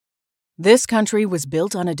This country was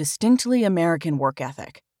built on a distinctly American work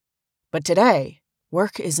ethic. But today,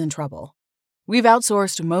 work is in trouble. We've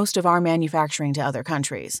outsourced most of our manufacturing to other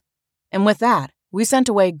countries. And with that, we sent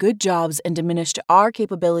away good jobs and diminished our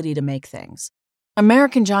capability to make things.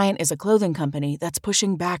 American Giant is a clothing company that's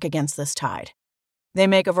pushing back against this tide. They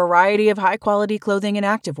make a variety of high-quality clothing and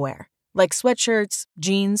activewear, like sweatshirts,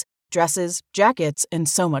 jeans, dresses, jackets, and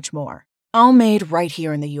so much more. All made right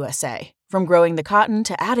here in the USA, from growing the cotton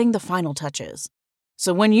to adding the final touches.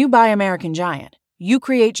 So when you buy American Giant, you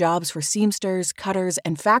create jobs for seamsters, cutters,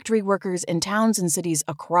 and factory workers in towns and cities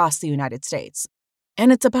across the United States.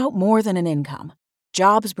 And it's about more than an income.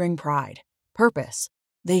 Jobs bring pride, purpose.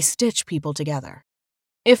 They stitch people together.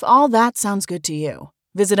 If all that sounds good to you,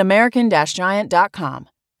 visit American-Giant.com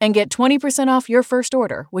and get 20% off your first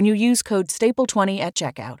order when you use code STAPLE20 at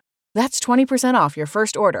checkout. That's 20% off your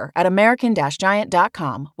first order at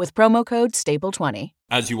American-Giant.com with promo code STAPLE20.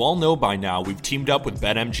 As you all know by now, we've teamed up with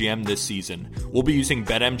BetMGM this season. We'll be using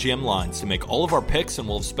BetMGM lines to make all of our picks, and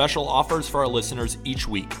we'll have special offers for our listeners each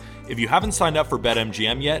week. If you haven't signed up for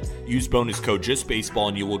BetMGM yet, use bonus code JustBaseball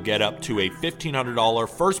and you will get up to a $1,500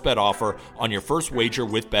 first bet offer on your first wager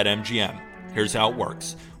with BetMGM. Here's how it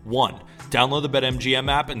works. 1. Download the BetMGM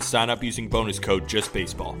app and sign up using bonus code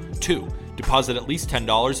JustBaseball. 2. Deposit at least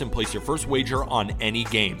 $10 and place your first wager on any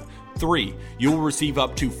game. 3. You will receive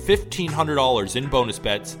up to $1,500 in bonus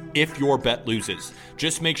bets if your bet loses.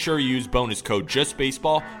 Just make sure you use bonus code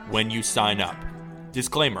JustBaseball when you sign up.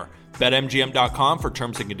 Disclaimer. BetMGM.com for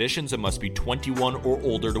terms and conditions and must be 21 or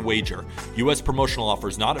older to wager. U.S. promotional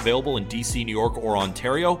offers not available in D.C., New York, or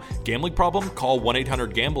Ontario. Gambling problem? Call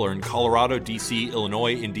 1-800-GAMBLER in Colorado, D.C.,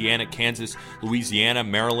 Illinois, Indiana, Kansas, Louisiana,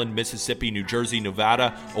 Maryland, Mississippi, New Jersey,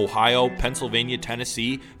 Nevada, Ohio, Pennsylvania,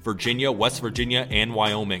 Tennessee, Virginia, West Virginia, and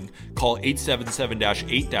Wyoming. Call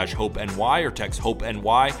 877-8-HOPE-NY or text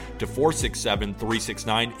HOPE-NY to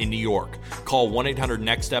 467-369 in New York. Call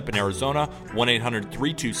 1-800-NEXT-STEP in Arizona,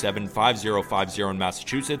 1-800-327-5050 in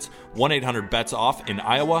Massachusetts, 1-800-BETS-OFF in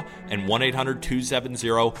Iowa, and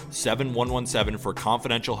 1-800-270-7117 for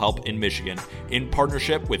confidential help in Michigan, in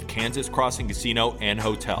partnership with Kansas Crossing Casino and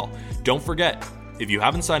Hotel. Don't forget, if you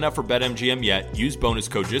haven't signed up for BetMGM yet, use bonus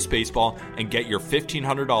code JustBaseball and get your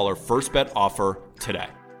 $1,500 first bet offer today.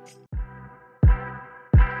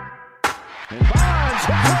 And Bonds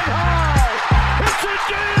hit high. It's a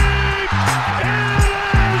deep.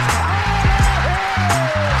 It is out of here.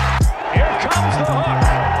 Here comes the hook.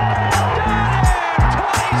 Got him.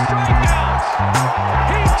 20 strikeouts.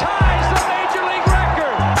 He ties the major league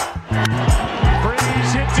record.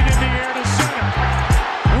 Freese hits it in the air to center.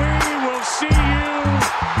 We will see you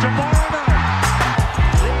tomorrow night.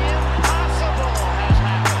 The impossible has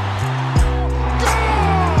happened.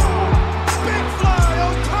 Goal! Big fly,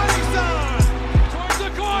 Ohtani-san! Towards the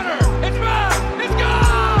corner. It's back. It's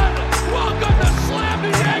gone. Welcome to Slam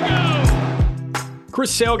Diego. Chris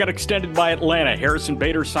Sale got extended by Atlanta. Harrison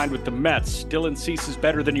Bader signed with the Mets. Dylan Cease is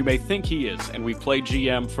better than you may think he is. And we play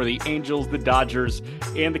GM for the Angels, the Dodgers,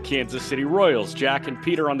 and the Kansas City Royals. Jack and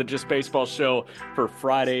Peter on the Just Baseball show for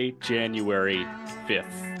Friday, January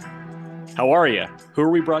 5th. How are you? Who are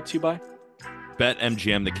we brought to you by?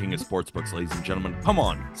 BetMGM, the king of sportsbooks, ladies and gentlemen. Come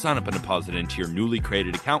on, sign up and deposit into your newly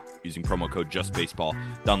created account using promo code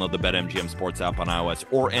JustBaseball. Download the BetMGM Sports app on iOS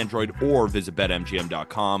or Android, or visit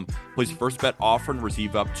BetMGM.com. Place your first bet offer and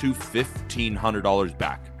receive up to $1,500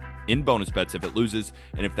 back in bonus bets if it loses.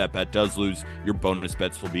 And if that bet does lose, your bonus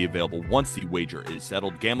bets will be available once the wager is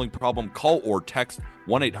settled. Gambling problem? Call or text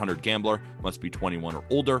 1-800-GAMBLER. Must be 21 or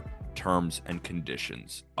older. Terms and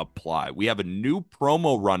conditions apply. We have a new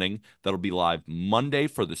promo running that'll be live Monday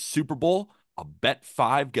for the Super Bowl. A bet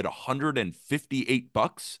 5, get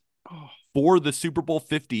 $158 for the Super Bowl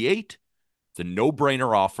 58. It's a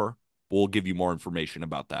no-brainer offer. We'll give you more information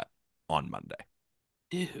about that on Monday.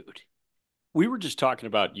 Dude, we were just talking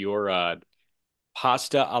about your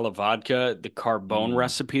pasta alla vodka, the carbone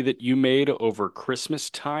recipe that you made over Christmas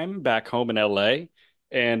time back home in LA.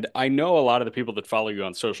 And I know a lot of the people that follow you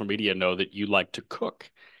on social media know that you like to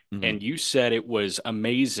cook. Mm-hmm. And you said it was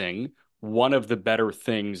amazing. One of the better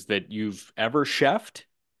things that you've ever chefed.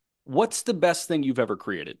 What's the best thing you've ever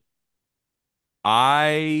created?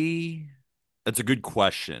 That's a good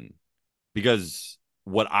question, because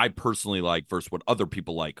what I personally like versus what other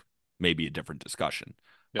people like may be a different discussion.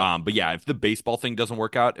 Yeah. But yeah, if the baseball thing doesn't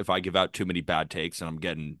work out, if I give out too many bad takes and I'm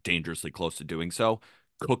getting dangerously close to doing so,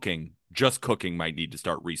 just cooking might need to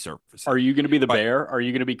start resurfacing. Are you going to be the bear? Are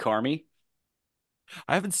you going to be Carmy?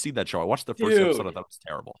 I haven't seen that show. I watched the first episode. I thought it was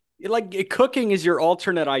terrible. Like, cooking is your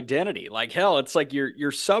alternate identity. Like, hell, it's like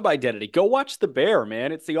your sub identity. Go watch The Bear,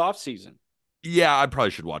 man. It's the off season. Yeah, I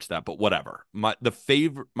probably should watch that, but whatever. My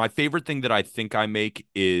favorite thing that I think I make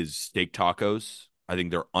is steak tacos. I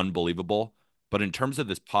think they're unbelievable. But in terms of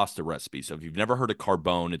this pasta recipe, so if you've never heard of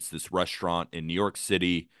Carbone, it's this restaurant in New York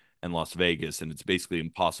City and Las Vegas, and it's basically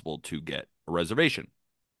impossible to get a reservation.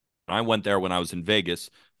 And I went there when I was in Vegas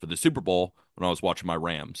for the Super Bowl when I was watching my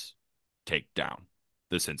Rams take down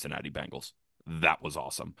the Cincinnati Bengals. That was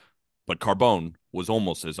awesome. But Carbone was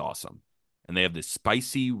almost as awesome. And they have this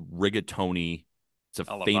spicy rigatoni. It's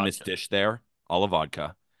a famous dish there, a la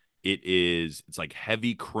vodka. It's like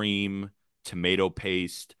heavy cream, tomato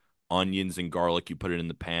paste, onions and garlic. You put it in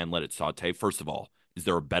the pan, let it saute. First of all, is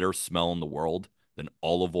there a better smell in the world than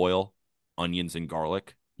olive oil, onions, and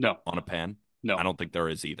garlic No, on a pan? no. I don't think there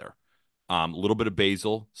is either. A little bit of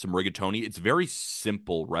basil, some rigatoni. It's a very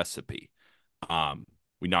simple recipe.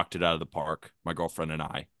 We knocked it out of the park, my girlfriend and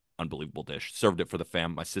I. Unbelievable dish. Served it for the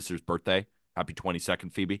fam. My sister's birthday. Happy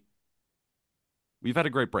 22nd, Phoebe. We've had a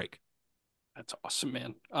great break. That's awesome,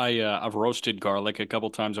 man. I've roasted garlic a couple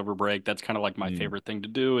times over break. That's kind of like my favorite thing to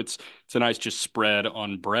do. It's a nice just spread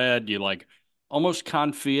on bread. You like almost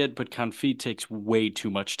confit, but confit takes way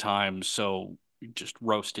too much time. So you just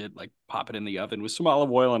roast it, like pop it in the oven with some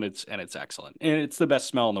olive oil, and it's excellent. And it's the best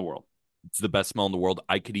smell in the world. It's the best smell in the world.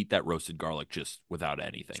 I could eat that roasted garlic just without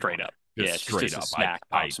anything. Straight up. Just It's straight just up. a snack,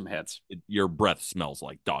 pop some heads. Your breath smells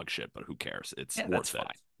like dog shit, but who cares? It's Yeah, worth that's it.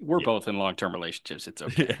 fine. We're both in long-term relationships. It's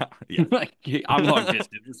okay. Yeah. Like, I'm long distance.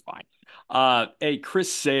 It's fine. Hey,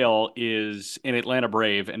 Chris Sale is an Atlanta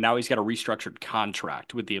Brave, and now he's got a restructured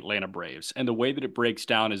contract with the Atlanta Braves. And the way that it breaks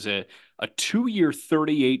down is a 2-year,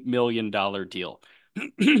 $38 million deal.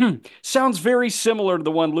 Sounds very similar to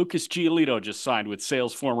the one Lucas Giolito just signed with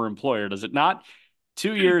Sale's former employer, does it not?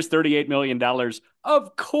 2 years, $38 million.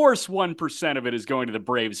 Of course, 1% of it is going to the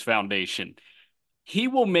Braves Foundation. He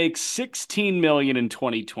will make $16 million in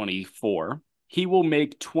 2024. He will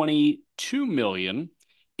make $22 million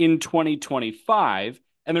in 2025,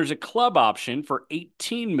 and there's a club option for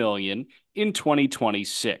 $18 million in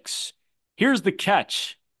 2026. Here's the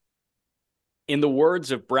catch. In the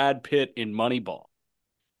words of Brad Pitt in Moneyball,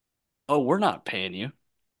 "Oh, we're not paying you.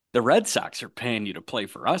 The Red Sox are paying you to play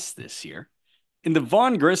for us this year." In the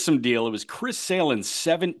Vaughn Grissom deal, it was Chris Sale and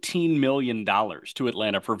 $17 million to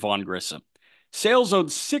Atlanta for Vaughn Grissom. Sales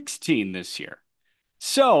owed 16 this year.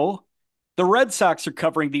 So the Red Sox are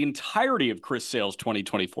covering the entirety of Chris Sale's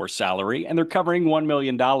 2024 salary, and they're covering $1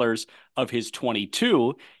 million of his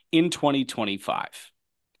 22 in 2025.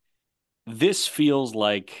 This feels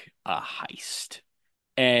like a heist.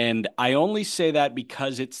 And I only say that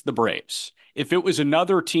because it's the Braves. If it was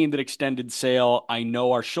another team that extended Sale, I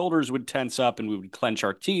know our shoulders would tense up and we would clench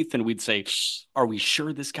our teeth and we'd say, are we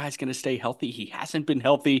sure this guy's going to stay healthy? He hasn't been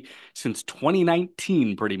healthy since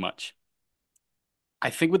 2019, pretty much. I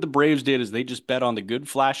think what the Braves did is they just bet on the good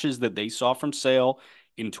flashes that they saw from Sale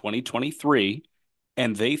in 2023,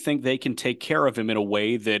 and they think they can take care of him in a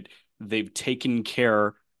way that they've taken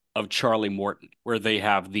care of Charlie Morton, where they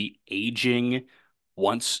have the aging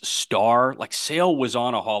once star. Like Sale was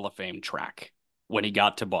on a Hall of Fame track when he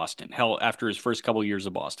got to Boston. Hell, after his first couple of years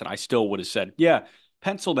of Boston, I still would have said, yeah,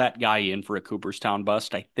 pencil that guy in for a Cooperstown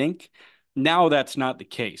bust, I think. Now that's not the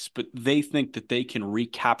case, but they think that they can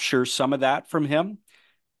recapture some of that from him.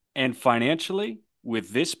 And financially,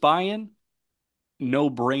 with this buy-in, no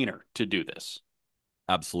brainer to do this.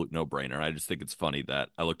 Absolute no brainer. I just think it's funny that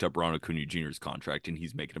I looked up Ron Acuna Jr.'s contract and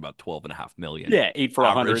he's making about $12.5 million. Yeah, 8 for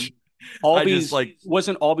 100. Albies,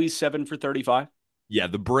 wasn't Albies 7 for 35? Yeah,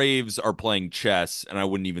 the Braves are playing chess, and I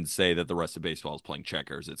wouldn't even say that the rest of baseball is playing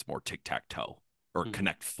checkers. It's more tic-tac-toe or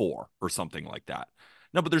Connect Four or something like that.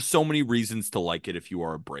 No, but there's so many reasons to like it if you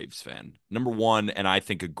are a Braves fan. Number one, and I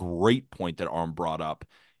think a great point that Arm brought up,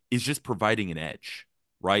 is just providing an edge,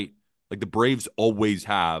 right? Like the Braves always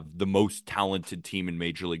have the most talented team in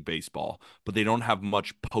Major League Baseball, but they don't have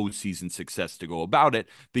much postseason success to go about it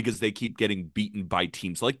because they keep getting beaten by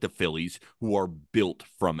teams like the Phillies who are built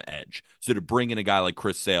from edge. So to bring in a guy like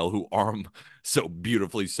Chris Sale, who Arm so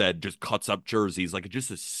beautifully said just cuts up jerseys, like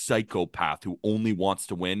just a psychopath who only wants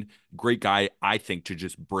to win, great guy, I think, to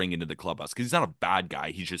just bring into the clubhouse because he's not a bad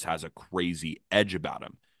guy. He just has a crazy edge about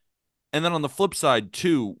him. And then on the flip side,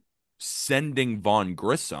 too, sending Vaughn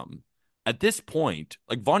Grissom. At this point,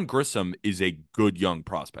 like Vaughn Grissom is a good young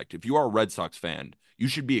prospect. If you are a Red Sox fan, you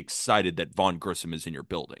should be excited that Vaughn Grissom is in your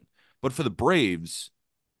building. But for the Braves,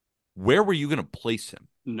 where were you going to place him?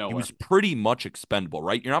 Nowhere. He was pretty much expendable,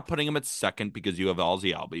 right? You're not putting him at second because you have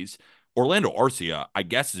Ozzie Albies. Orlando Arcia, I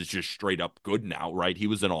guess, is just straight up good now, right? He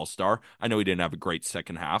was an all-star. I know he didn't have a great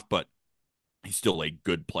second half, but He's still a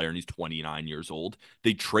good player, and he's 29 years old.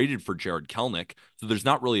 They traded for Jared Kelnick, so there's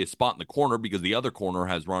not really a spot in the corner because the other corner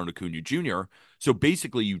has Ronald Acuna Jr. So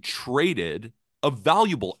basically, you traded a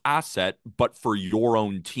valuable asset, but for your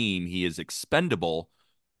own team, he is expendable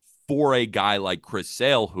for a guy like Chris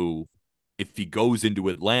Sale, who, if he goes into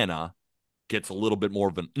Atlanta, gets a little bit more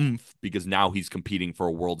of an oomph because now he's competing for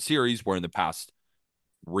a World Series, where in the past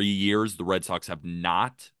 3 years, the Red Sox have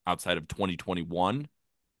not, outside of 2021.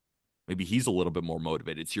 Maybe he's a little bit more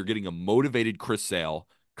motivated. So you're getting a motivated Chris Sale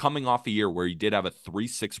coming off a year where he did have a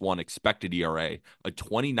 3.61 expected ERA, a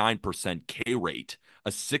 29% K rate, a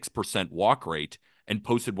 6% walk rate, and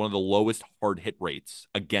posted one of the lowest hard hit rates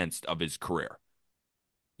against of his career.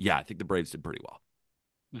 Yeah, I think the Braves did pretty well.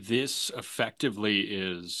 This effectively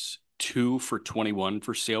is 2 for 21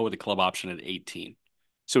 for Sale with a club option at 18.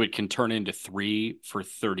 So it can turn into 3 for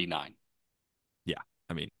 39. Yeah,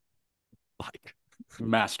 I mean, like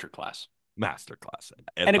masterclass.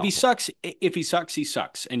 And if he sucks, he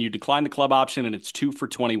sucks. And you decline the club option and it's 2 for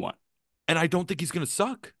 21. And I don't think he's going to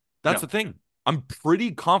suck. That's the thing. I'm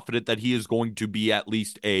pretty confident that he is going to be at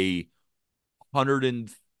least a 100 and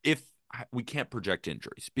if we can't project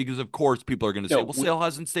injuries because of course people are going to say, well, Sale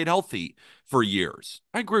hasn't stayed healthy for years.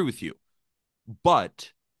 I agree with you.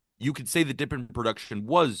 But you could say the dip in production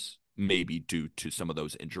was maybe due to some of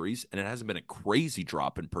those injuries, and it hasn't been a crazy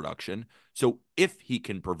drop in production. So if he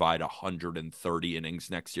can provide 130 innings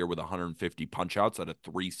next year with 150 punch-outs at a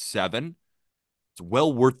 3.7, it's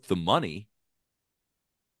well worth the money.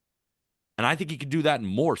 And I think he can do that and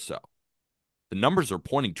more so. The numbers are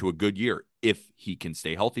pointing to a good year if he can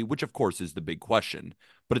stay healthy, which of course is the big question.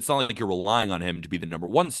 But it's not like you're relying on him to be the number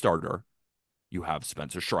one starter. You have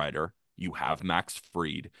Spencer Strider. You have Max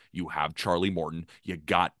Fried. You have Charlie Morton. You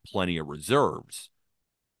got plenty of reserves.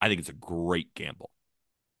 I think it's a great gamble.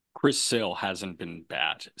 Chris Sale hasn't been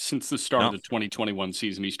bad. Since the start of the 2021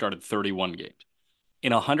 season, he started 31 games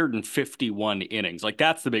in 151 innings. Like,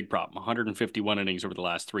 that's the big problem. 151 innings over the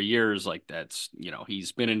last 3 years. Like, that's,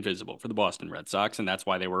 he's been invisible for the Boston Red Sox, and that's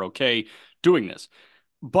why they were okay doing this.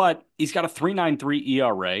 But he's got a 3.93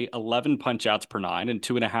 ERA, 11 punch-outs per 9, and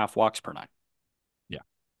 2.5 walks per 9.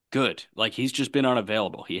 Good. Like, he's just been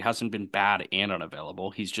unavailable. He hasn't been bad and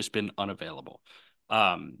unavailable. He's just been unavailable.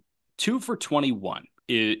 2 for 21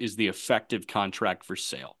 is the effective contract for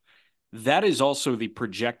Sale. That is also the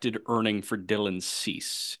projected earning for Dylan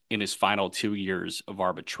Cease in his final 2 years of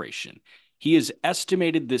arbitration. He is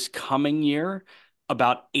estimated this coming year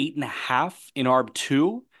about 8.5 in ARB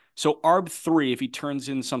 2. So ARB 3, if he turns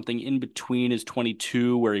in something in between his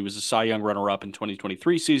 22, where he was a Cy Young runner-up in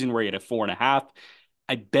 2023 season, where he had a 4.5,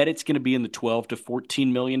 I bet it's going to be in the $12 to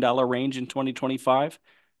 $14 million range in 2025.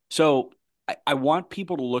 So I want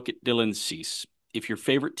people to look at Dylan Cease, if your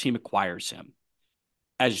favorite team acquires him,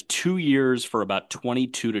 as 2 years for about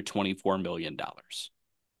 $22 to $24 million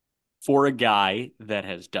for a guy that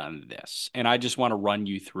has done this. And I just want to run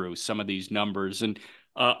you through some of these numbers. And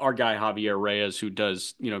our guy Javier Reyes, who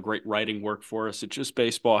does great writing work for us at Just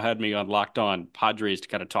Baseball, had me on Locked On Padres to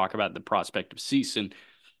kind of talk about the prospect of Cease. And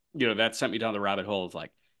that sent me down the rabbit hole of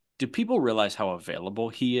like, do people realize how available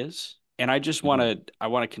he is? And I just want to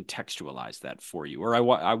contextualize that for you, or I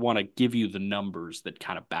want to give you the numbers that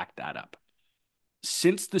kind of back that up.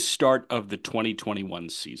 Since the start of the 2021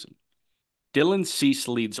 season, Dylan Cease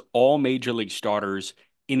leads all major league starters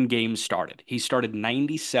in games started. He started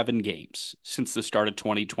 97 games since the start of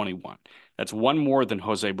 2021. That's one more than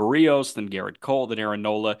Jose Barrios, than Garrett Cole, than Aaron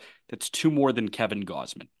Nola. That's 2 more than Kevin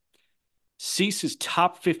Gausman. Cease is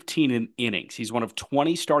top 15 in innings. He's one of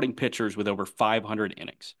 20 starting pitchers with over 500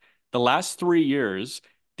 innings. The last 3 years,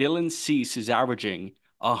 Dylan Cease is averaging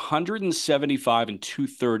 175 and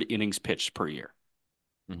 2/3 innings pitched per year,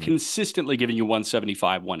 consistently giving you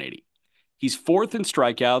 175, 180. He's 4th in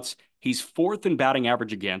strikeouts. He's 4th in batting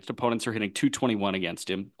average against. Opponents are hitting 221 against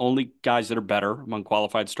him. Only guys that are better among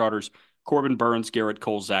qualified starters: Corbin Burns, Garrett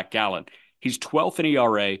Cole, Zach Gallen. He's 12th in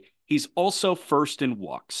ERA. He's also 1st in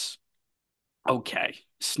walks. Okay.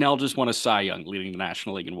 Snell just won a Cy Young, leading the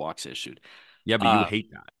National League in walks issued. Yeah, but you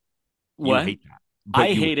hate that. What? You hate that. But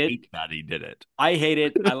I hate it. That he did it. I hate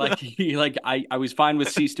it. I was fine with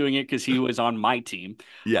Cease doing it because he was on my team.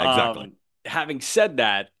 Yeah, exactly. Having said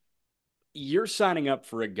that, you're signing up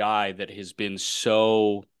for a guy that has been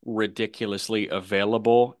so ridiculously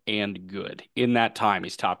available and good. In that time,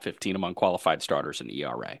 he's top 15 among qualified starters in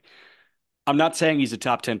ERA. I'm not saying he's a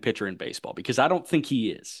top 10 pitcher in baseball because I don't think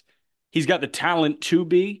he is. He's got the talent to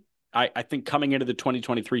be. I think coming into the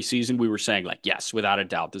 2023 season, we were saying, like, yes, without a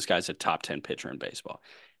doubt, this guy's a top 10 pitcher in baseball.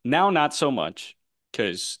 Now, not so much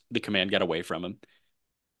because the command got away from him.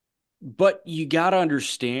 But you got to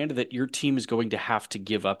understand that your team is going to have to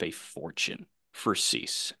give up a fortune for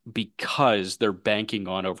Cease because they're banking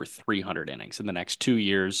on over 300 innings in the next 2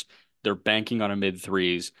 years. They're banking on a mid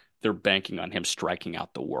threes. They're banking on him striking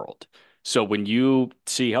out the world. So when you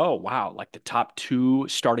see, oh, wow, like the top two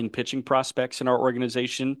starting pitching prospects in our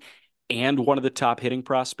organization and one of the top hitting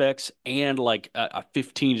prospects and like a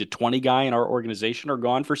 15 to 20 guy in our organization are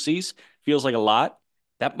gone for Cease, feels like a lot.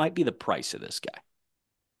 That might be the price of this guy.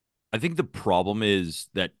 I think the problem is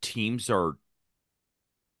that teams are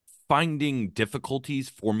finding difficulties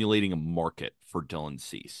formulating a market for Dylan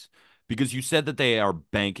Cease because you said that they are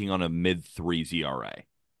banking on a mid threes ERA.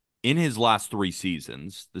 In his last 3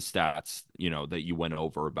 seasons, the stats, that you went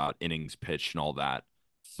over about innings pitched and all that,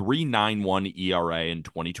 3.91 ERA in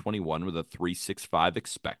 2021 with a 3.65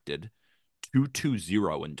 expected,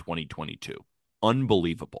 2.20 in 2022.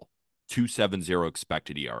 Unbelievable. 2.70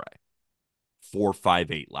 expected ERA.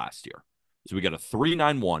 4.58 last year. So we got a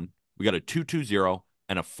 3.91, we got a 2.20,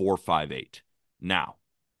 and a 4.58. Now,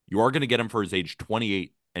 you are going to get him for his age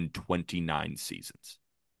 28 and 29 seasons.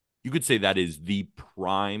 You could say that is the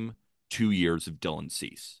prime 2 years of Dylan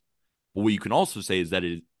Cease. But what you can also say is that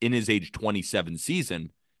in his age 27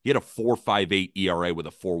 season, he had a 4.58 ERA with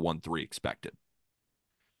a 4.13 expected.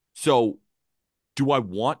 So do I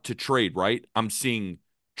want to trade, right? I'm seeing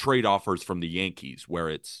trade offers from the Yankees where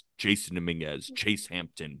it's Jason Dominguez, Chase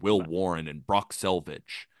Hampton, Will Warren, and Brock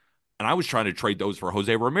Selvage. And I was trying to trade those for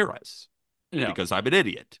Jose Ramirez because I'm an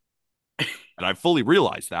idiot. And I fully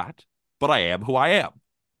realize that, but I am who I am.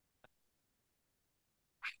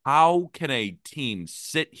 How can a team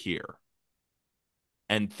sit here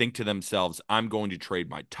and think to themselves, I'm going to trade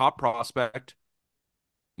my top prospect,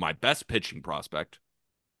 my best pitching prospect,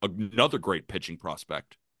 another great pitching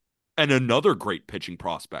prospect, and another great pitching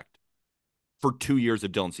prospect for 2 years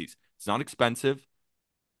of Dylan Cease? It's not expensive.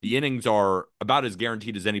 The innings are about as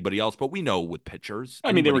guaranteed as anybody else, but we know with pitchers,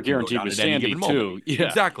 I mean, they were guaranteed with Sandy too. Yeah.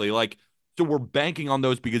 Exactly. So we're banking on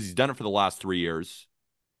those because he's done it for the last 3 years.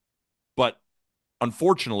 But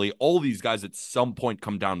unfortunately, all these guys at some point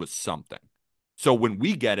come down with something. So when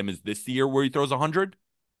we get him, is this the year where he throws 100?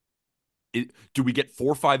 Do we get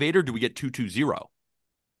 4.58 or do we get 2.20?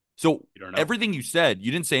 So everything you said,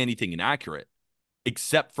 you didn't say anything inaccurate,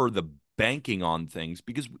 except for the banking on things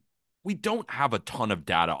because we don't have a ton of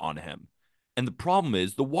data on him. And the problem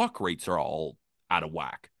is the walk rates are all out of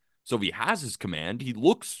whack. So if he has his command, he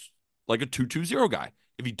looks like a 2.20 guy.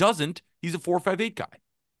 If he doesn't, he's a 4.58 guy.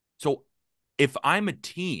 So if I'm a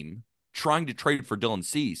team trying to trade for Dylan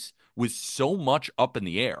Cease with so much up in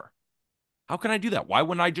the air, how can I do that? Why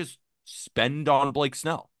wouldn't I just spend on Blake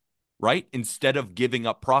Snell, right? Instead of giving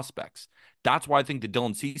up prospects. That's why I think the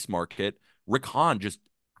Dylan Cease market, Rick Hahn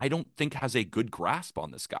I don't think has a good grasp on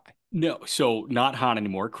this guy. No, so not Hahn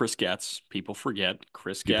anymore. Chris Getz. People forget.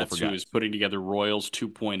 Chris Getz, who is putting together Royals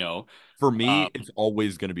 2.0. For me, it's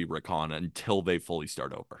always going to be Rick Hahn until they fully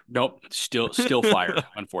start over. Nope. Still fired,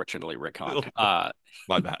 unfortunately, Rick Hahn.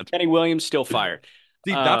 My bad. Kenny Williams still fired.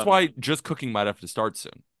 See, that's why just cooking might have to start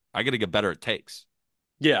soon. I got to get better at takes.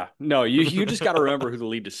 Yeah, no, you just got to remember who the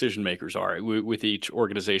lead decision makers are with each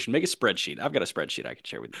organization. Make a spreadsheet. I've got a spreadsheet I can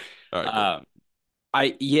share with you. All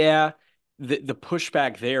right, cool. The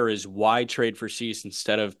pushback there is why trade for Cease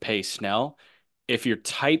instead of pay Snell? If you're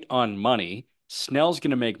tight on money, Snell's going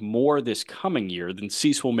to make more this coming year than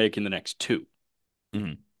Cease will make in the next 2.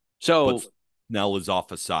 Mm-hmm. So but Snell is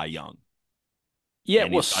off a Cy Young. Yeah,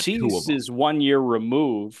 well, Cease is 1 year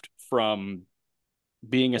removed from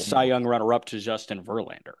being a Cy Young runner-up to Justin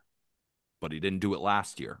Verlander. But he didn't do it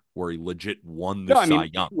last year, where he legit won the Cy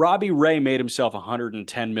Young. Robbie Ray made himself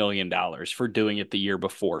 $110 million for doing it the year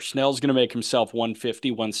before. Snell's going to make himself 150,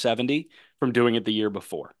 170 from doing it the year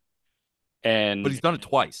before. But he's done it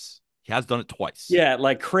twice. He has done it twice. Yeah,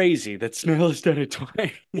 like crazy that Snell has done it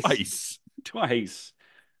twice. Twice.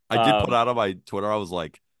 I did put out on my Twitter, I was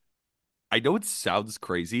like, I know it sounds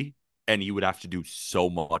crazy, and he would have to do so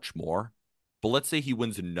much more. But let's say he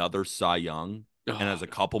wins another Cy Young and has a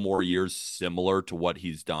couple more years similar to what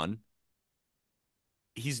he's done.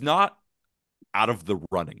 He's not out of the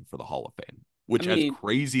running for the Hall of Fame, which, as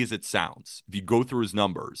crazy as it sounds, if you go through his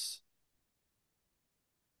numbers,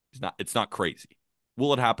 it's not crazy.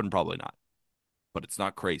 Will it happen? Probably not. But it's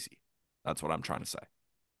not crazy. That's what I'm trying to say.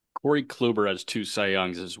 Corey Kluber has 2 Cy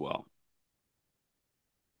Youngs as well.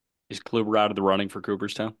 Is Kluber out of the running for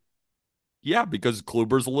Cooperstown? Yeah, because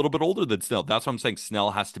Kluber's a little bit older than Snell. That's why I'm saying Snell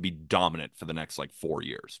has to be dominant for the next 4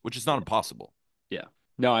 years, which is not impossible. Yeah.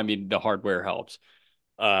 No, I mean, the hardware helps.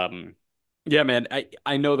 Yeah, man,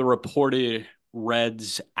 I know the reported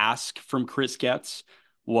Reds ask from Chris Getz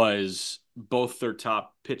was both their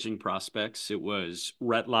top pitching prospects. It was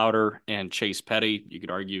Rhett Lauder and Chase Petty. You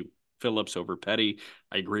could argue Phillips over Petty.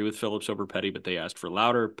 I agree with Phillips over Petty, but they asked for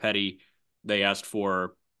Lauder. Petty, they asked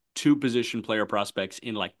for two position player prospects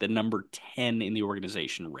in like the number 10 in the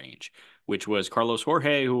organization range, which was Carlos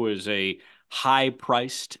Jorge, who was a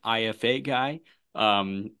high-priced IFA guy,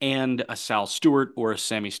 and a Sal Stewart or a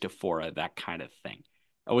Sammy Stafora, that kind of thing.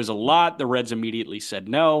 It was a lot. The Reds immediately said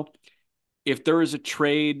no. If there is a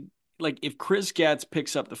trade, like if Chris Getz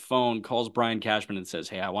picks up the phone, calls Brian Cashman and says,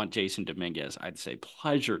 "Hey, I want Jason Dominguez," I'd say,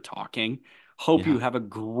 "Pleasure talking. Hope you have a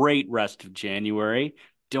great rest of January.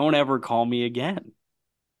 Don't ever call me again."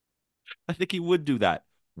 I think he would do that.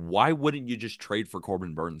 Why wouldn't you just trade for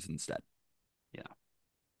Corbin Burns instead? Yeah.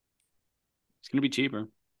 It's going to be cheaper.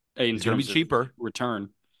 It's going to be cheaper. Return.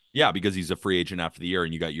 Yeah, because he's a free agent after the year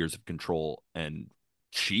and you got years of control and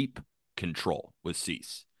cheap control with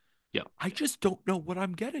Cease. Yeah. I just don't know what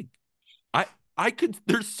I'm getting.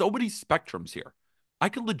 There's so many spectrums here. I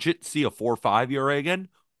could legit see a 4.5 ERA again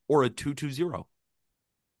or a 2.20.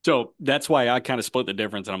 So that's why I kind of split the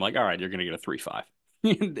difference. And I'm like, all right, you're going to get a 3.5.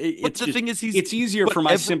 It's easier for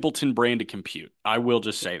my simpleton brain to compute. I will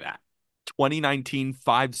just say that. 2019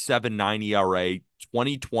 5.79 ERA,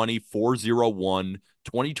 2020 4.01,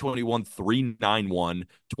 2021 3.91,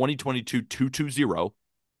 2022 2.20,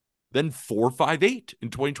 then 4.58 in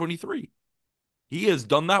 2023. He has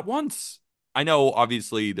done that once. I know,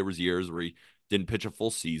 obviously, there was years where he didn't pitch a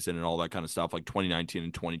full season and all that kind of stuff, like 2019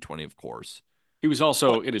 and 2020, of course. He was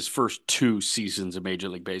also in his first 2 seasons of Major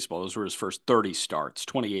League Baseball. Those were his first 30 starts,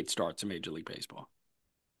 28 starts in Major League Baseball.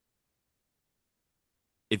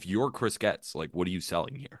 If you're Chris Getz, like, what are you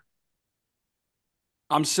selling here?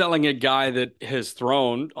 I'm selling a guy that has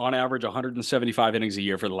thrown, on average, 175 innings a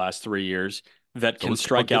year for the last 3 years, that can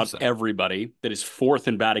strike out everybody, that is 4th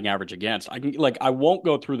in batting average against. I won't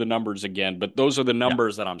go through the numbers again, but those are the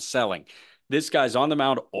numbers that I'm selling. This guy's on the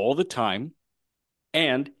mound all the time,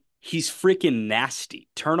 and he's freaking nasty.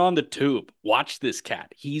 Turn on the tube. Watch this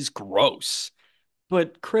cat. He's gross.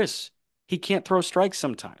 But Chris, he can't throw strikes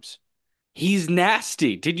sometimes. He's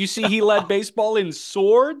nasty. Did you see he led baseball in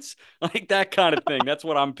swords? Like that kind of thing. That's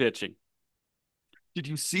what I'm pitching. Did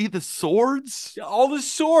you see the swords? All the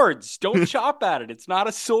swords. Don't chop at it. It's not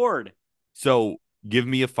a sword. So give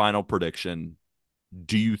me a final prediction.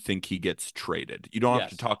 Do you think he gets traded? You don't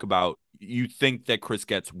have to talk about, you think that Chris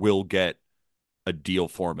Getz will get a deal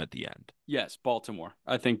for him at the end? Yes, Baltimore.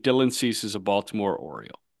 I think Dylan Cease is a Baltimore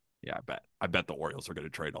Oriole. Yeah, I bet the Orioles are going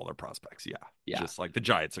to trade all their prospects. Yeah. Just like the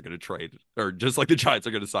Giants are going to trade, or just like the Giants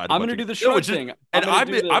are going to sign. I'm going to do the shrug thing. And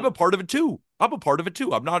I'm a part of it too.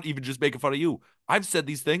 I'm not even just making fun of you. I've said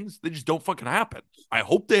these things. They just don't fucking happen. I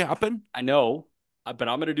hope they happen. I know, but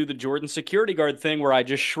I'm going to do the Jordan security guard thing where I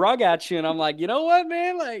just shrug at you and I'm like, you know what,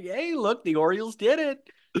 man? Like, hey, look, the Orioles did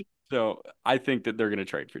it. So I think that they're going to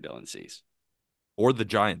trade for Dylan Cease. Or the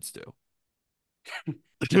Giants do.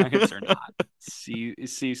 The Giants are not.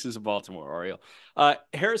 Cease is a Baltimore Oriole.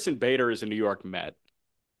 Harrison Bader is a New York Met.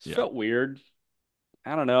 It felt weird.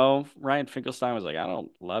 I don't know. Ryan Finkelstein was like, I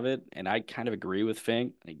don't love it. And I kind of agree with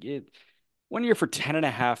Fink. Like, 1 year for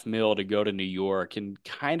 $10.5 million to go to New York and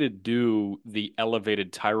kind of do the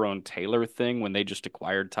elevated Tyrone Taylor thing when they just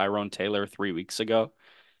acquired Tyrone Taylor 3 weeks ago.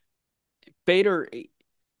 Bader,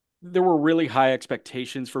 there were really high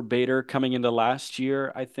expectations for Bader coming into last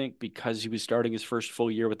year, I think, because he was starting his first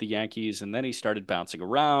full year with the Yankees, and then he started bouncing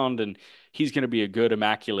around, and he's going to be a good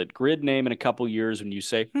immaculate grid name in a couple years when you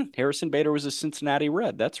say, Harrison Bader was a Cincinnati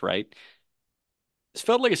Red. That's right. This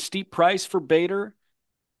felt like a steep price for Bader.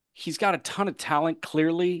 He's got a ton of talent,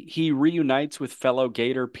 clearly. He reunites with fellow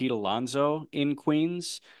Gator Pete Alonso in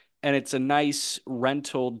Queens. And it's a nice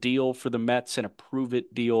rental deal for the Mets and a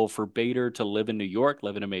prove-it deal for Bader to live in New York,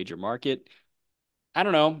 live in a major market. I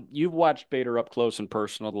don't know. You've watched Bader up close and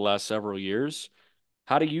personal the last several years.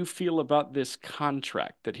 How do you feel about this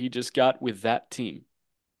contract that he just got with that team?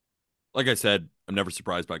 Like I said, I'm never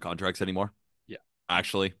surprised by contracts anymore. Yeah.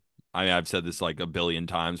 Actually, I've said this like a billion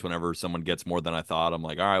times. Whenever someone gets more than I thought, I'm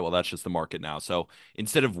like, all right, well, that's just the market now. So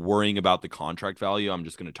instead of worrying about the contract value, I'm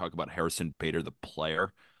just going to talk about Harrison Bader, the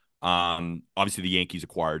player. Obviously the Yankees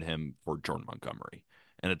acquired him for Jordan Montgomery.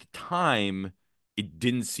 And at the time, it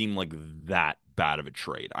didn't seem like that bad of a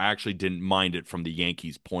trade. I actually didn't mind it from the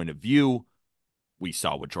Yankees' point of view. We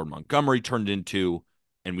saw what Jordan Montgomery turned into,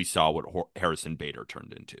 and we saw what Harrison Bader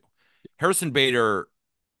turned into. Harrison Bader,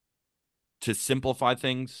 to simplify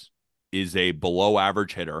things, is a below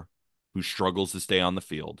average hitter who struggles to stay on the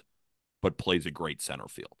field, but plays a great center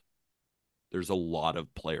field. There's a lot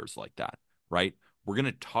of players like that, right? We're going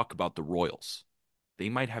to talk about the Royals. They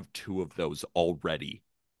might have 2 of those already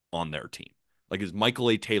on their team? Like, is Michael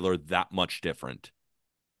A. Taylor that much different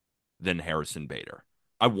than Harrison Bader?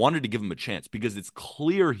 I wanted to give him a chance because it's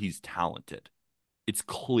clear he's talented. It's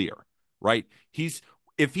clear, right?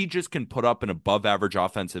 If he just can put up an above average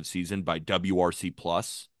offensive season by WRC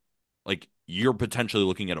plus, like, you're potentially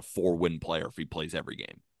looking at a 4-win player if he plays every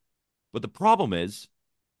game. But the problem is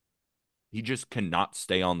he just cannot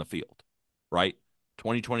stay on the field, right?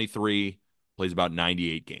 2023 plays about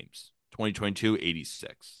 98 games. 2022,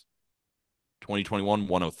 86. 2021,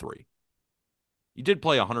 103. He did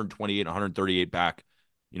play 128, 138 back,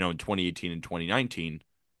 in 2018 and 2019,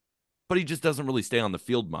 but he just doesn't really stay on the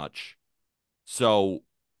field much. So,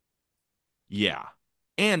 yeah.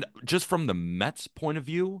 And just from the Mets' point of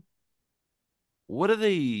view,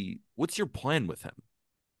 what's your plan with him?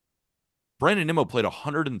 Brandon Nimmo played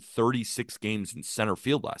 136 games in center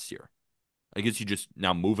field last year. I guess you just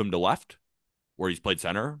now move him to left, where he's played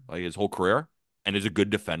center like his whole career and is a good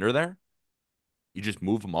defender there. You just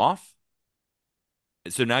move him off.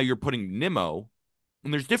 So now you're putting Nimmo,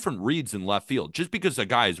 and there's different reads in left field. Just because a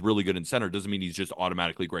guy is really good in center doesn't mean he's just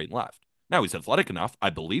automatically great in left. Now, he's athletic enough. I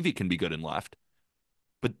believe he can be good in left.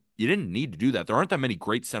 But you didn't need to do that. There aren't that many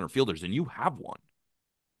great center fielders, and you have one.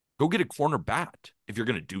 Go get a corner bat if you're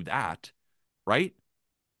going to do that, right?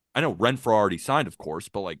 I know Renfroe already signed, of course,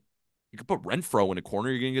 but like you could put Renfroe in a corner,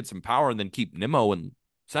 you're going to get some power, and then keep Nimmo in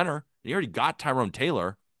center. You already got Tyrone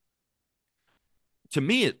Taylor. To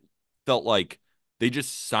me, it felt like they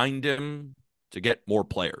just signed him to get more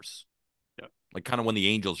players. Yeah. Like kind of when the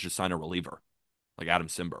Angels just sign a reliever, like Adam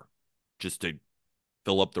Simber, just to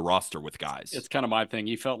fill up the roster with guys. It's kind of my thing.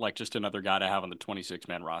 He felt like just another guy to have on the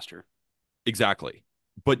 26-man roster. Exactly.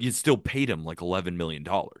 But you still paid him like $11 million.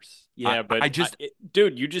 Yeah,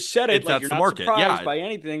 dude, you just said it. Like, you're not surprised by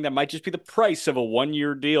anything. That might just be the price of a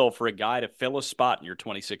 1-year deal for a guy to fill a spot in your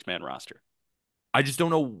 26-man roster. I just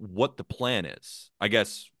don't know what the plan is. I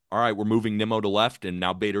guess, all right, we're moving Nimmo to left, and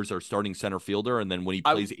now Bader's our starting center fielder. And then when he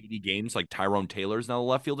plays 80 games, like Tyrone Taylor's now the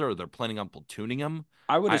left fielder, or they're planning on platooning him.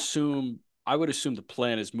 I would assume the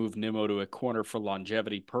plan is move Nimmo to a corner for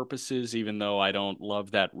longevity purposes, even though I don't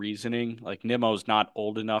love that reasoning. Like, Nimmo's not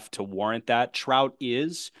old enough to warrant that. Trout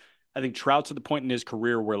is. I think Trout's at the point in his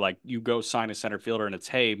career where, like, you go sign a center fielder and it's,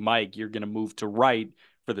 hey, Mike, you're going to move to right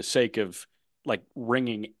for the sake of, like,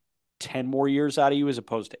 wringing 10 more years out of you as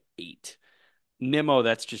opposed to 8. Nimmo,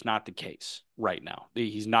 that's just not the case right now.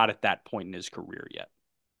 He's not at that point in his career yet.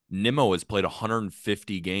 Nimmo has played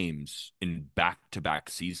 150 games in back-to-back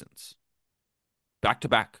seasons.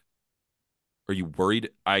 Back-to-back. Are you worried?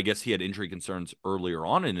 I guess he had injury concerns earlier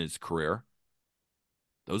on in his career.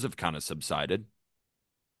 Those have kind of subsided.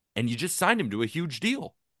 And you just signed him to a huge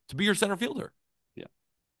deal to be your center fielder. Yeah.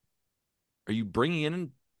 Are you bringing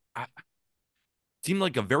in... seemed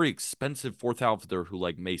like a very expensive fourth outfielder who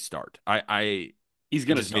like may start. He's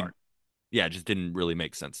going to start. It just didn't really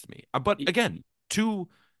make sense to me. But again, to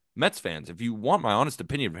Mets fans, if you want my honest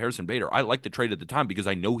opinion of Harrison Bader, I like the trade at the time because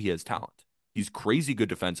I know he has talent. He's crazy good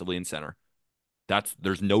defensively in center.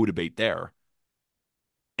 There's no debate there.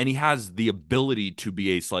 And he has the ability to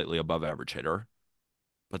be a slightly above average hitter,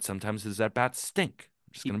 but sometimes his at-bats stink.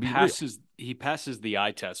 He passes the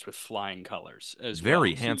eye test with flying colors as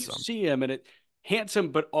very well. handsome. So you see him, and handsome,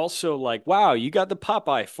 but also like, wow, you got the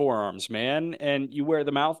Popeye forearms, man, and you wear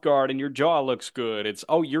the mouth guard, and your jaw looks good. It's,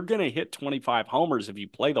 you're gonna hit 25 homers if you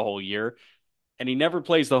play the whole year, and he never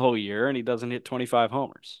plays the whole year, and he doesn't hit 25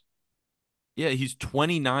 homers. Yeah, he's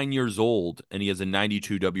 29 years old, and he has a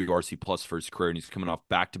 92 WRC plus for his career, and he's coming off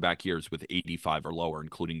back-to-back years with 85 or lower,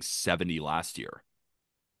 including 70 last year.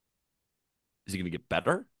 Is he going to get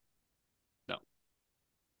better? No.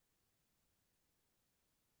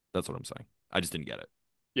 That's what I'm saying. I just didn't get it.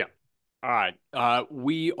 Yeah. All right.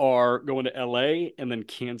 We are going to LA and then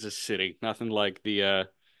Kansas City. Nothing like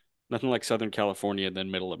Southern California and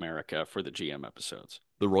then Middle America for the GM episodes.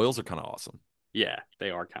 The Royals are kind of awesome. Yeah,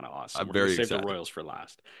 they are kind of awesome. I'm very excited. Save the Royals for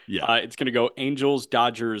last. Yeah. It's going to go Angels,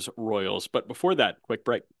 Dodgers, Royals. But before that, quick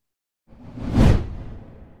break.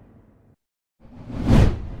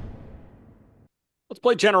 Let's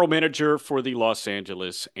play general manager for the Los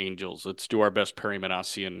Angeles Angels. Let's do our best Perry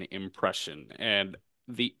Manassian impression. And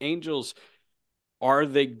the Angels, are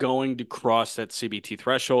they going to cross that CBT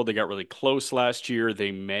threshold? They got really close last year.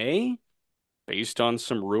 They may, based on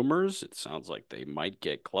some rumors. It sounds like they might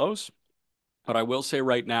get close. What I will say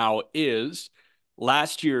right now is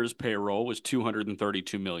last year's payroll was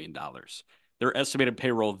 $232 million. Their estimated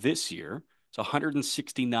payroll this year is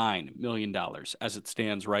 $169 million as it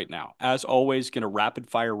stands right now. As always, going to rapid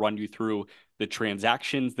fire run you through the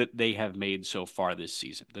transactions that they have made so far this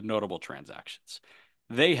season, the notable transactions.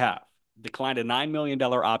 They have declined a $9 million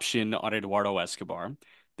option on Eduardo Escobar.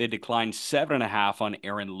 They declined 7.5 on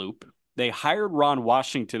Aaron Loop. They hired Ron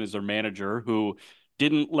Washington as their manager, who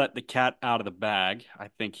didn't let the cat out of the bag. I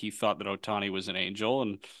think he thought that Ohtani was an angel,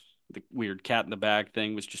 and the weird cat in the bag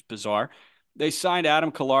thing was just bizarre. They signed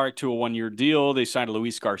Adam Kolarek to a 1-year deal. They signed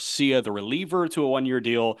Luis Garcia, the reliever, to a 1-year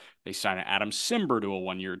deal. They signed Adam Simber to a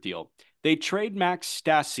 1-year deal. They trade Max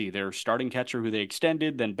Stassi, their starting catcher, who they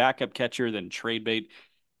extended, then backup catcher, then trade bait.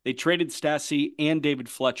 They traded Stassi and David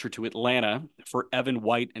Fletcher to Atlanta for Evan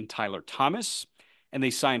White and Tyler Thomas. And they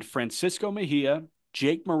signed Francisco Mejia,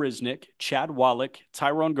 Jake Marisnick, Chad Wallach,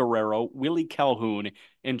 Tyrone Guerrero, Willie Calhoun,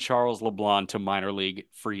 and Charles LeBlanc to minor league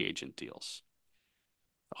free agent deals.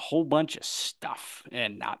 A whole bunch of stuff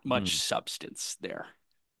and not much substance there.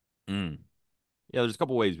 Yeah, there's a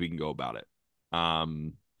couple ways we can go about it.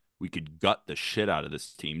 We could gut the shit out of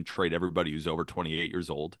this team, trade everybody who's over 28 years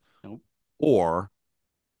old. Nope. Or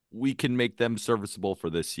we can make them serviceable for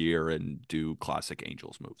this year and do classic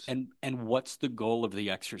Angels moves. And what's the goal of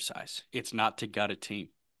the exercise? It's not to gut a team.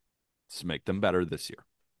 It's to make them better this year.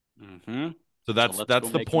 Mm-hmm. So that's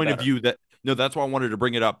the point of view that's why I wanted to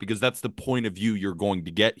bring it up, because that's the point of view you're going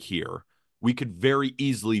to get here. We could very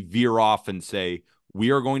easily veer off and say, we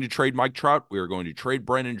are going to trade Mike Trout. We are going to trade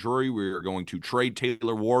Brandon Drury. We are going to trade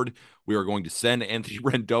Taylor Ward. We are going to send Anthony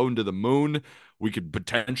Rendon to the moon. We could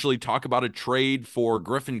potentially talk about a trade for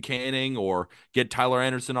Griffin Canning or get Tyler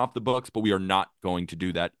Anderson off the books, but we are not going to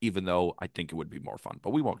do that, even though I think it would be more fun,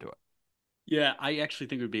 but we won't do it. Yeah, I actually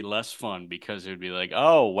think it would be less fun because it would be like,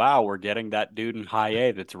 oh, wow, we're getting that dude in high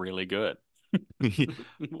A that's really good.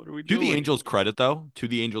 What are we doing? To the Angels' credit, though,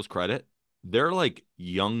 they're like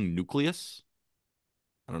young nucleus.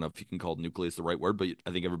 I don't know if you can call nucleus the right word, but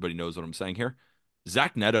I think everybody knows what I'm saying here.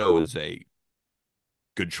 Zach Neto is a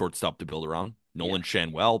good shortstop to build around. Nolan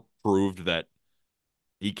Shanwell proved that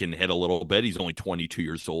he can hit a little bit. He's only 22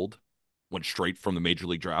 years old. Went straight from the major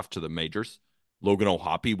league draft to the majors. Logan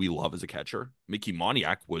O'Hoppe, we love as a catcher. Mickey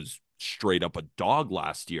Moniak was straight up a dog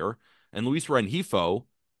last year. And Luis Rengifo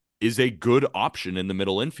is a good option in the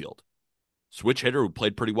middle infield. Switch hitter who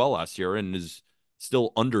played pretty well last year and is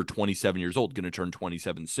still under 27 years old, going to turn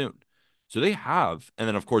 27 soon. So they have, and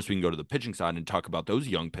then of course we can go to the pitching side and talk about those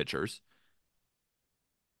young pitchers.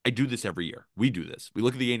 I do this every year. We do this. We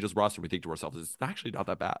look at the Angels roster, we think to ourselves, it's actually not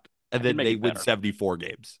that bad. And then they win 74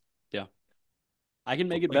 games. Yeah. I can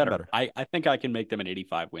make it better. I think I can make them an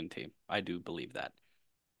 85-win team. I do believe that.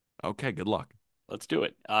 Okay, good luck. Let's do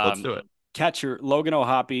it. Let's do it. Catcher, Logan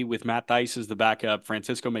O'Hoppe with Matt Thaiss as the backup,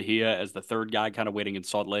 Francisco Mejia as the third guy kind of waiting in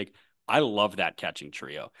Salt Lake. I love that catching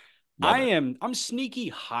trio. I'm sneaky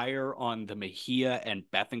higher on the Mejia and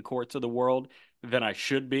Bethancourts of the world than I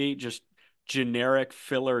should be. Just generic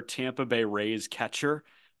filler Tampa Bay Rays catcher.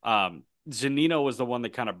 Zunino was the one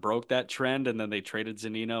that kind of broke that trend, and then they traded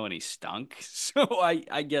Zunino and he stunk. So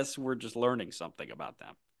I guess we're just learning something about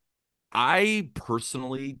them. I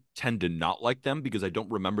personally tend to not like them because I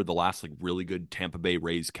don't remember the last like really good Tampa Bay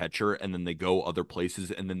Rays catcher, and then they go other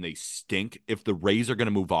places and then they stink. If the Rays are going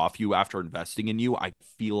to move off you after investing in you, I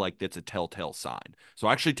feel like that's a telltale sign. So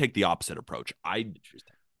I actually take the opposite approach. I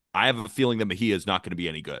have a feeling that Mejia is not going to be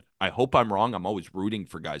any good. I hope I'm wrong. I'm always rooting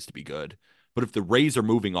for guys to be good. But if the Rays are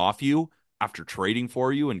moving off you after trading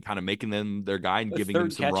for you and kind of making them their guy and giving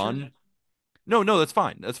them some run. No, that's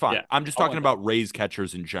fine. That's fine. Yeah, I'm just talking about Rays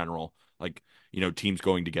catchers in general. Like, teams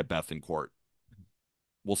going to get Bethancourt.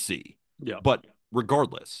 We'll see. Yeah. But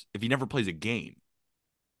regardless, if he never plays a game,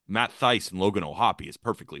 Matt Thaiss and Logan O'Hoppe is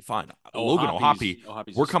perfectly fine. Logan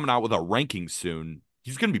O'Hoppe, we're coming out with our rankings soon.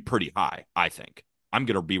 He's going to be pretty high, I think. I'm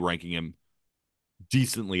going to be ranking him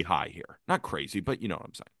decently high here. Not crazy, but you know what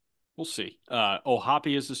I'm saying. We'll see.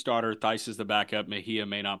 O'Hoppe is the starter. Thaiss is the backup. Mejia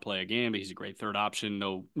may not play a game, but he's a great third option.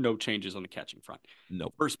 No changes on the catching front.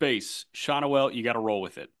 No. First base, Shawnuel, you got to roll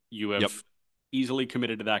with it. You have easily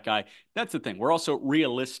committed to that guy. That's the thing. We're also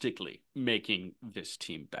realistically making this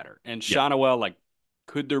team better. And Shawnuel,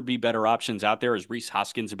 could there be better options out there? Is Rhys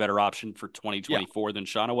Hoskins a better option for 2024 than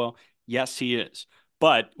Shawnuel? Yes, he is.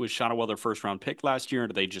 But was Shawnuel their first-round pick last year, or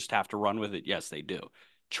do they just have to run with it? Yes, they do.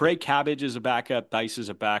 Trey Cabbage is a backup. Thaiss is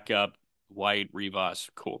a backup. White, Rivas,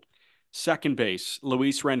 cool. Second base,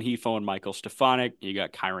 Luis Rengifo and Michael Stefanik. You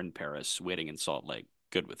got Kyron Paris waiting in Salt Lake.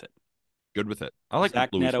 Good with it. Good with it. I like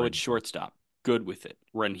Zach Neto at shortstop. Good with it.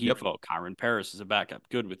 Rengifo, Kyron Paris is a backup.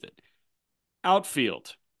 Good with it.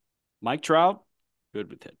 Outfield, Mike Trout. Good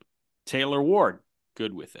with it. Taylor Ward.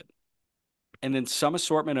 Good with it. And then some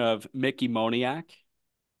assortment of Mickey Moniak,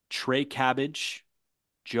 Trey Cabbage,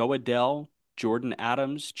 Joe Adell, Jordan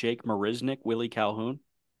Adams, Jake Marisnick, Willie Calhoun.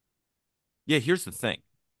 Yeah, here's the thing.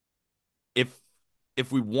 If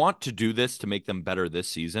if we want to do this to make them better this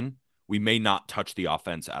season, we may not touch the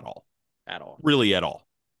offense at all. At all. Really at all.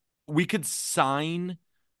 We could sign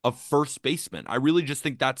a first baseman. I really just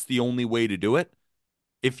think that's the only way to do it.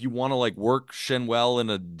 If you want to like work Shenwell in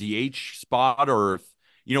a DH spot, or if,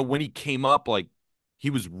 when he came up, like he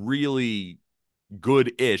was really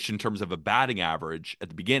good-ish in terms of a batting average at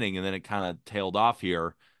the beginning, and then it kind of tailed off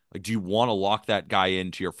here. Like, do you want to lock that guy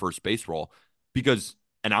into your first base role? Because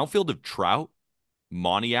an outfield of Trout,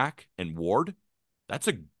 Moniak, and Ward, that's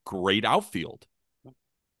a great outfield,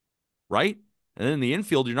 right? And then in the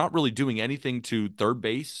infield, you're not really doing anything to third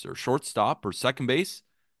base or shortstop or second base.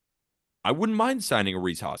 I wouldn't mind signing a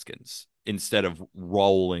Rhys Hoskins instead of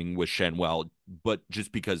rolling with Shenwell, but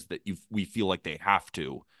just because we feel like they have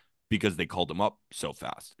to, because they called him up so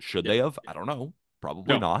fast. Should they have? I don't know.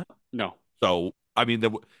 Probably not. No. So, I mean,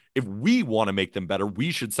 if we want to make them better,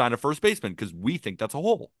 we should sign a first baseman because we think that's a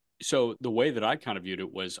hole. So the way that I kind of viewed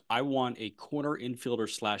it was I want a corner infielder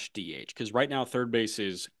 / DH, because right now third base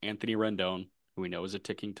is Anthony Rendon, who we know is a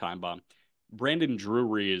ticking time bomb. Brandon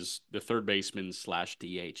Drury is the third baseman /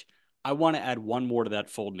 DH. I want to add one more to that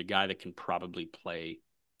fold, and a guy that can probably play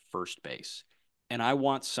first base. And I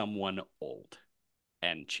want someone old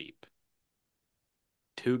and cheap.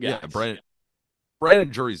 Two guys. Yeah, Brandon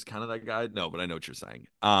Drury's kind of that guy. No, but I know what you're saying.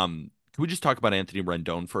 Can we just talk about Anthony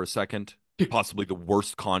Rendon for a second? Possibly the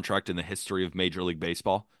worst contract in the history of Major League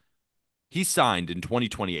Baseball. He signed in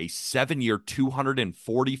 2020 a 7-year,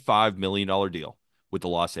 $245 million deal with the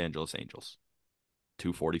Los Angeles Angels.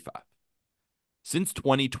 245. Since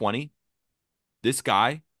 2020, this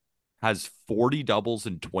guy has 40 doubles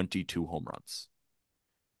and 22 home runs.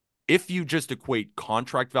 If you just equate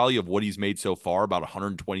contract value of what he's made so far, about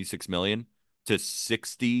 126 million, to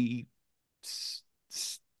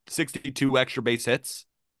 62 extra base hits,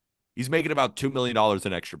 he's making about $2 million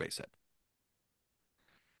an extra base hit.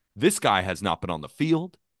 This guy has not been on the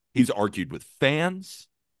field. He's argued with fans.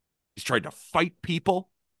 He's tried to fight people.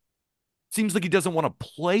 Seems like he doesn't want to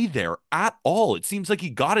play there at all. It seems like he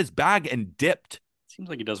got his bag and dipped. Seems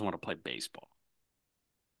like he doesn't want to play baseball.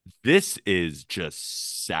 This is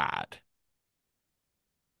just sad.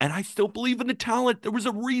 And I still believe in the talent. There was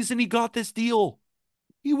a reason he got this deal.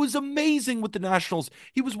 He was amazing with the Nationals.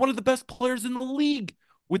 He was one of the best players in the league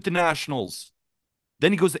with the Nationals.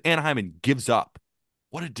 Then he goes to Anaheim and gives up.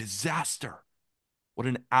 What a disaster. What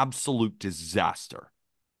an absolute disaster.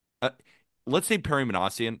 Let's say Perry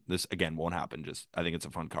Minasian, this again won't happen. I think it's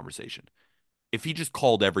a fun conversation. If he just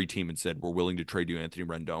called every team and said, we're willing to trade you Anthony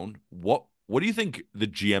Rendon, what do you think the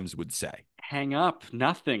GMs would say? Hang up.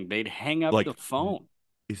 Nothing. They'd hang up the phone.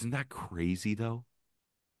 Isn't that crazy though?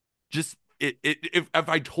 Just if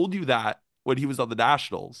I told you that when he was on the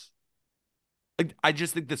Nationals, I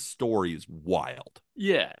just think this story is wild.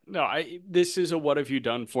 Yeah, no, this is a what have you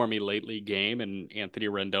done for me lately game, and Anthony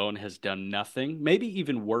Rendon has done nothing, maybe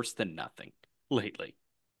even worse than nothing lately.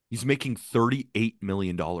 He's making $38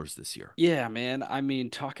 million this year. Yeah, man. I mean,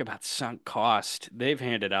 talk about sunk cost. They've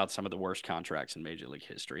handed out some of the worst contracts in Major League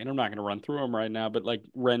history, and I'm not going to run through them right now, but like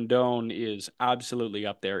Rendon is absolutely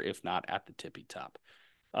up there, if not at the tippy top.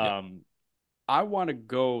 Yeah. I want to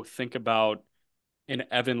go think about an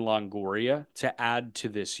Evan Longoria to add to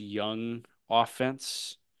this young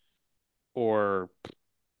offense, or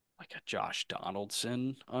like a Josh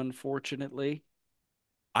Donaldson, unfortunately.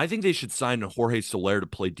 I think they should sign Jorge Soler to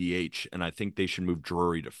play DH, and I think they should move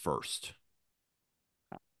Drury to first.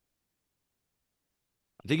 I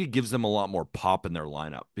think it gives them a lot more pop in their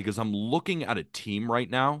lineup, because I'm looking at a team right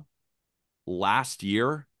now. Last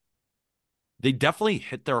year, they definitely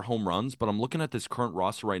hit their home runs, but I'm looking at this current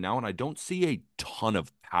roster right now, and I don't see a ton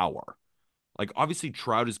of power. Like, obviously,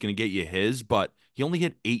 Trout is going to get you his, but he only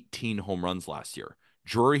hit 18 home runs last year.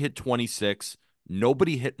 Drury hit 26.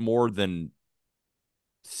 Nobody hit more than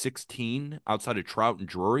 16 outside of Trout and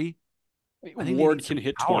Drury. Ward can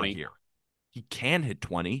hit 20 here. He can hit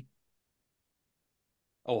 20.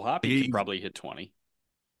 Oh, Hoppy can probably hit 20.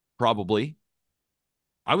 Probably.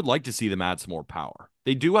 I would like to see them add some more power.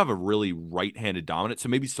 They do have a really right-handed dominant, so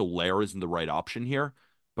maybe Soler isn't the right option here,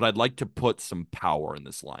 but I'd like to put some power in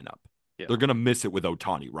this lineup. Yeah. They're going to miss it with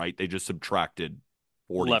Ohtani, right? They just subtracted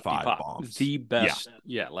 45 bombs. The best,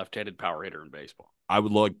 left-handed power hitter in baseball. I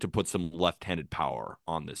would like to put some left-handed power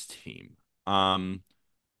on this team.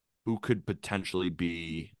 Who could potentially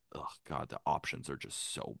be? Oh God, the options are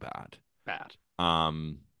just so bad.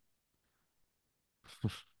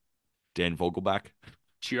 Dan Vogelback.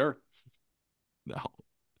 Sure. No,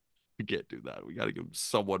 we can't do that. We got to give him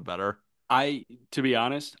someone better. To be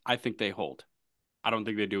honest, I think they hold. I don't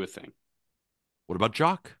think they do a thing. What about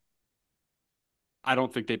Jock? I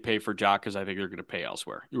don't think they pay for Jock because I think they're going to pay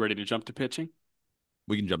elsewhere. You ready to jump to pitching?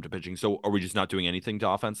 We can jump to pitching. So are we just not doing anything to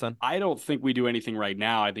offense then? I don't think we do anything right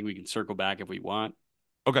now. I think we can circle back if we want.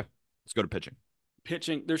 Okay, let's go to pitching.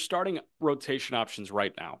 Pitching, they're starting rotation options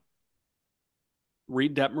right now.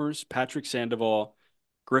 Reed Detmers, Patrick Sandoval,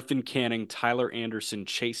 Griffin Canning, Tyler Anderson,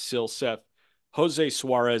 Chase Silseth, Jose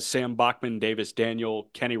Suarez, Sam Bachman, Davis Daniel,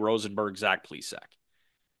 Kenny Rosenberg, Zach Plesac.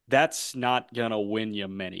 That's not going to win you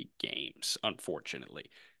many games, unfortunately.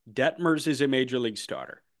 Detmers is a major league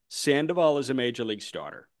starter. Sandoval is a major league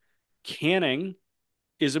starter. Canning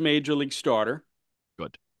is a major league starter.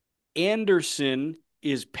 Good. Anderson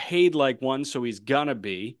is paid like one, so he's going to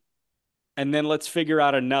be. And then let's figure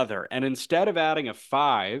out another. And instead of adding a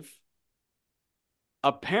 5,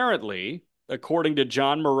 apparently, according to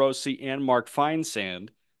John Morosi and Mark Feinsand,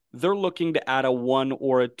 they're looking to add a 1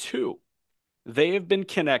 or a 2. They have been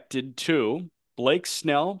connected to Blake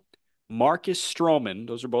Snell, Marcus Stroman.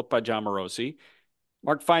 Those are both by John Morosi.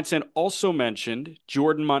 Mark Feinsand also mentioned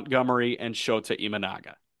Jordan Montgomery and Shota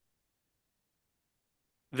Imanaga.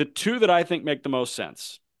 The two that I think make the most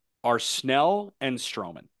sense are Snell and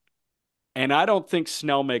Stroman. And I don't think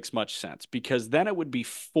Snell makes much sense because then it would be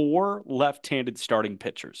 4 left-handed starting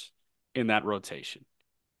pitchers in that rotation.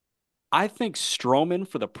 I think Stroman,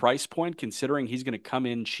 for the price point, considering he's going to come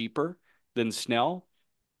in cheaper than Snell,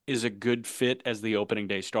 is a good fit as the opening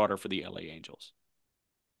day starter for the LA Angels.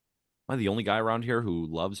 Am I the only guy around here who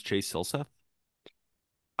loves Chase Silseth?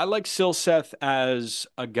 I like Silseth as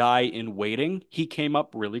a guy in waiting. He came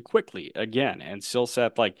up really quickly again, and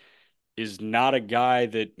Silseth is not a guy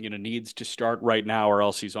that needs to start right now or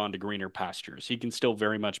else he's on to greener pastures. He can still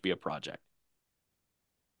very much be a project.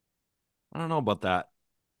 I don't know about that.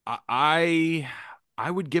 I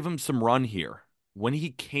would give him some run here. When he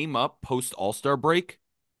came up post All-Star break,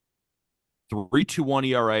 3.21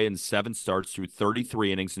 ERA and 7 starts through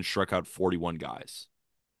 33 innings and struck out 41 guys.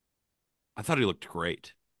 I thought he looked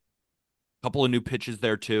great. A couple of new pitches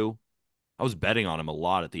there too. I was betting on him a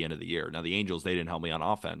lot at the end of the year. Now the Angels, they didn't help me on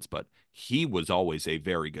offense, but he was always a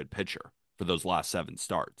very good pitcher for those last 7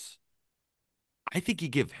 starts. I think you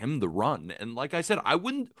give him the run. And like I said,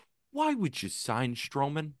 why would you sign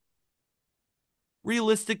Stroman?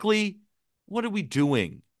 Realistically, what are we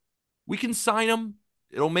doing? We can sign him.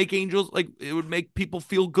 It'll make Angels, it would make people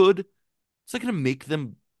feel good. It's not going to make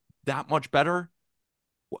them that much better.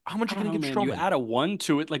 How much are you going to give Stroman? You add a 1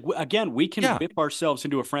 to it. Again, we can whip ourselves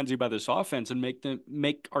into a frenzy by this offense and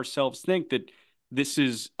make ourselves think that this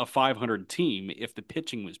is a 500 team if the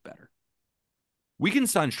pitching was better. We can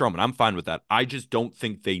sign Stroman. I'm fine with that. I just don't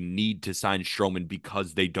think they need to sign Stroman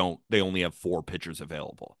because they only have 4 pitchers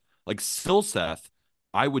available. Like Silseth,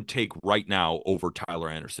 I would take right now over Tyler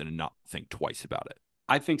Anderson and not think twice about it.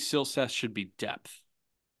 I think Silseth should be depth.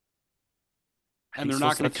 And they're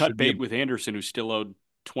not going to cut bait with Anderson, who's still owed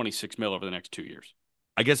 $26 million over the next 2 years.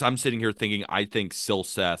 I guess I'm sitting here thinking I think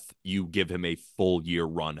Silseth, you give him a full year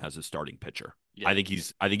run as a starting pitcher. Yeah. I think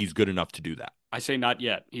he's good enough to do that. I say not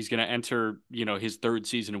yet. He's going to enter, his 3rd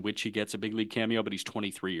season in which he gets a big league cameo, but he's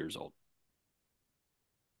 23 years old.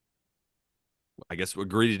 I guess we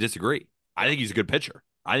agree to disagree. I think he's a good pitcher.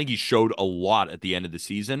 I think he showed a lot at the end of the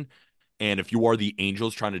season. And if you are the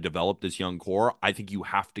Angels trying to develop this young core, I think you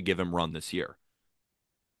have to give him run this year.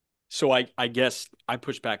 So I guess I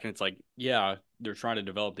push back and it's like, yeah, they're trying to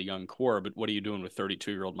develop the young core, but what are you doing with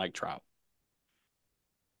 32-year-old Mike Trout?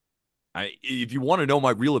 If you want to know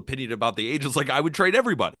my real opinion about the Angels, I would trade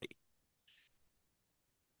everybody.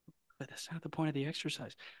 But that's not the point of the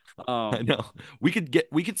exercise. I know. We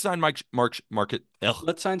could sign Market.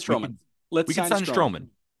 Let's sign Stroman. We can sign Stroman.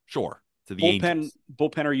 Sure. To the Angels.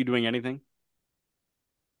 Bullpen, are you doing anything?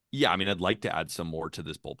 Yeah, I mean, I'd like to add some more to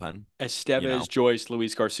this bullpen. Estevez, Joyce,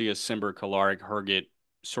 Luis Garcia, Simber, Kolarek, Herget,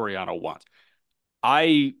 Soriano, Watt.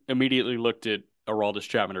 I immediately looked at Aroldis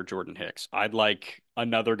Chapman or Jordan Hicks. I'd like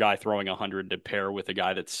another guy throwing 100 to pair with a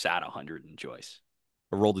guy that's sat 100 in Joyce.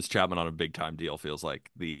 Aroldis Chapman on a big time deal feels like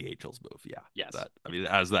the Angels move. Yeah. Yes.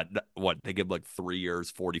 They give 3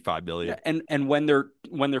 years, $45 million. Yeah, and when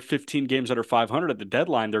they're 15 games under 500 at the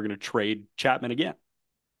deadline, they're going to trade Chapman again.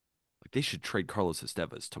 They should trade Carlos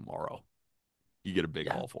Estevez tomorrow. You get a big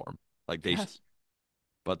haul for him.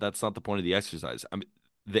 But that's not the point of the exercise. I mean,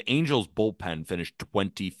 the Angels bullpen finished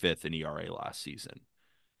 25th in ERA last season.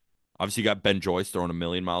 Obviously, you got Ben Joyce throwing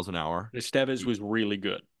 1,000,000 miles an hour. Estevez was really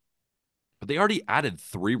good. But they already added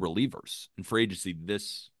 3 relievers in free agency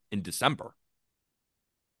in December.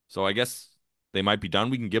 So I guess they might be done.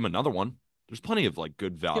 We can give them another one. There's plenty of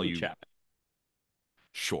good value.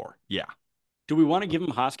 Sure. Yeah. Do we want to give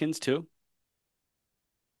him Hoskins too?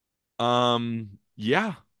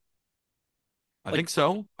 Yeah. I Like, think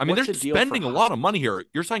so. I mean, what's they're the deal for spending a lot of Hoskins? money here.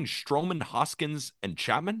 You're saying Stroman, Hoskins, and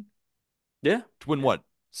Chapman Yeah. to win what?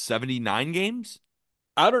 79 games?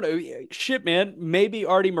 I don't know. Shit, man. Maybe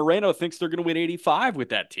Artie Moreno thinks they're going to win 85 with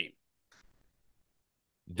that team.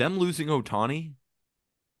 Them losing Otani?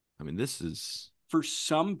 I mean, this is For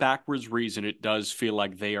some backwards reason, it does feel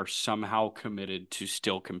like they are somehow committed to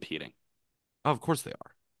still competing. oh, of course they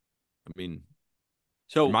are. I mean, in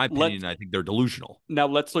So my let's opinion, I think they're delusional. now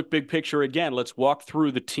let's look big picture again. Let's walk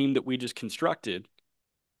through the team that we just constructed,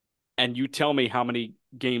 and you tell me how many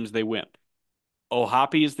games they win.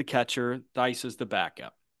 Ohapi is the catcher. Dice is the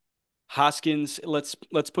backup. Hoskins, let's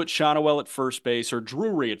put Shonowell at first base or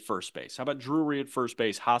Drury at first base. How about Drury at first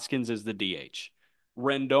base? Hoskins is the DH.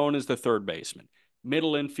 Rendon is the third baseman.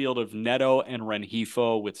 Middle infield of Neto and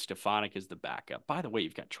Rengifo with Stefanik as the backup. By the way,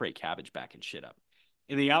 you've got Trey Cabbage backing shit up.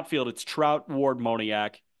 In the outfield, it's Trout, Ward,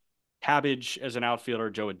 Moniak, Cabbage as an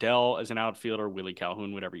outfielder, Joe Adell as an outfielder, Willie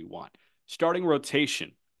Calhoun, whatever you want. Starting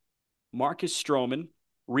rotation, Marcus Stroman,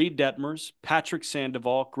 Reed Detmers, Patrick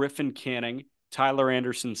Sandoval, Griffin Canning, Tyler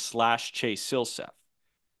Anderson / Chase Silseth.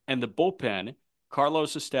 And the bullpen,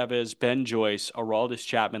 Carlos Estevez, Ben Joyce, Aroldis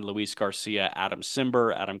Chapman, Luis Garcia, Adam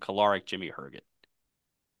Simber, Adam Kolarek, Jimmy Herget.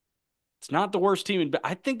 It's not the worst team, but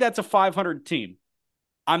I think that's a 500 team.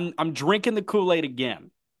 I'm drinking the Kool-Aid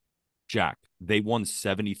again. Jack, they won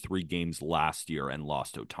 73 games last year and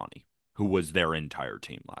lost Otani, who was their entire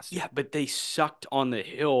team last year. Yeah, but they sucked on the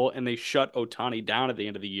hill and they shut Otani down at the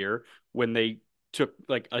end of the year when they took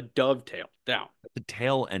like a dovetail down. At the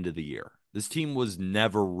tail end of the year, this team was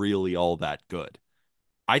never really all that good.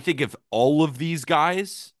 I think if all of these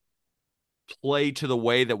guys play to the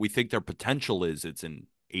way that we think their potential is, it's an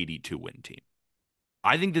 82-win team.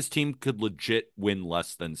 I think this team could legit win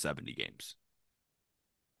less than 70 games.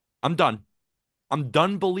 I'm done. I'm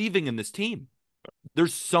done believing in this team.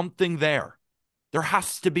 There's something there. There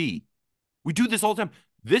has to be. We do this all the time.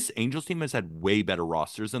 This Angels team has had way better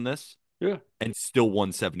rosters than this. Yeah. And still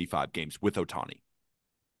won 75 games with Otani.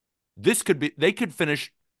 This could be, they could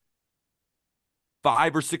finish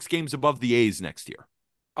 5 or 6 games above the A's next year.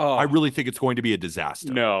 Oh, I really think it's going to be a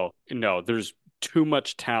disaster. no. There's too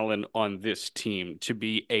much talent on this team to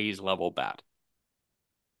be A's level bad.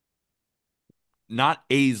 Not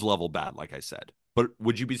A's level bad, like I said. But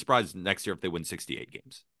would you be surprised next year if they win 68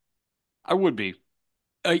 games? I would be.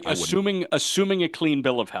 Assuming a clean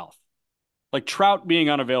bill of health. Like Trout being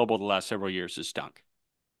unavailable the last several years has stunk.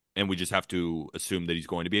 And we just have to assume that he's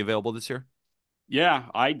going to be available this year? Yeah,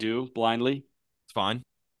 I do, blindly. It's fine.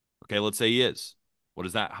 Okay, let's say he is. What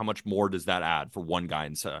is that? How much more does that add for one guy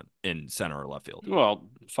in center or left field? Well,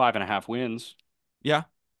 5.5 wins. Yeah.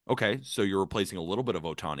 Okay, so you're replacing a little bit of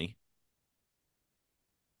Otani.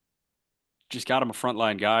 Just got him a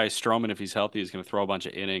frontline guy. Stroman, if he's healthy, is going to throw a bunch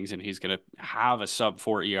of innings, and he's going to have a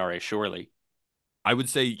sub-4 ERA, surely. I would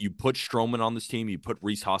say you put Stroman on this team, you put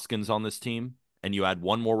Rhys Hoskins on this team, and you add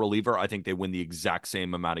one more reliever. I think they win the exact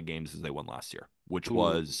same amount of games as they won last year, which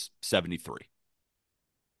was 73.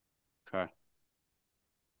 Okay.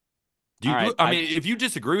 Do you? Right, I mean, if you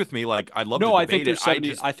disagree with me, like I'd love to No, I debate think they're it.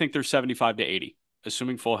 70. I think they're 75 to 80.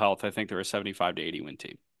 Assuming full health, I think they're a 75 to 80 win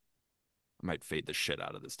team. I might fade the shit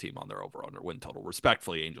out of this team on their over/under win total.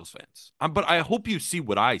 Respectfully, Angels fans. But I hope you see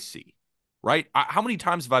what I see, right? How many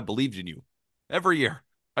times have I believed in you? Every year.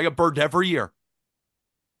 I get burned every year.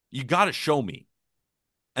 You got to show me.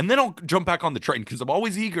 And then I'll jump back on the train because I'm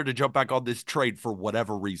always eager to jump back on this trade for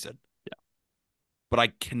whatever reason. Yeah. But I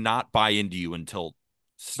cannot buy into you until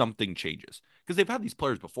something changes. Because they've had these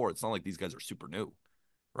players before. It's not like these guys are super new,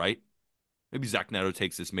 right? Maybe Zach Neto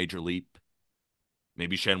takes this major leap.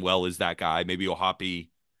 Maybe Shenwell is that guy. Maybe Ohapi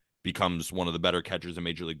becomes one of the better catchers in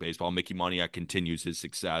Major League Baseball. Mickey Moniak continues his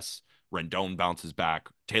success. Rendon bounces back.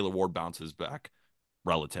 Taylor Ward bounces back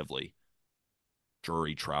relatively.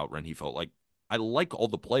 Drury, Trout, Rengifo. Like, I like all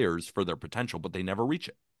the players for their potential, but they never reach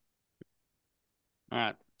it. All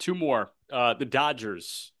right. 2 more. The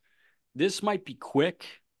Dodgers. This might be quick.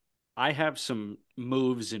 I have some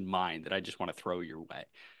moves in mind that I just want to throw your way.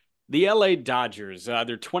 The LA Dodgers,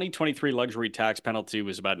 their 2023 luxury tax penalty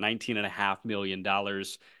was about $19.5 million.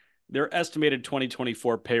 Their estimated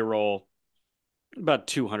 2024 payroll, about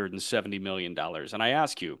 $270 million. And I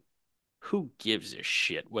ask you, who gives a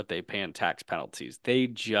shit what they pay in tax penalties? They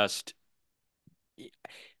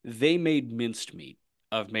made minced meat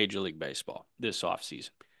of Major League Baseball this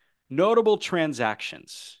offseason. Notable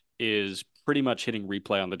transactions is pretty much hitting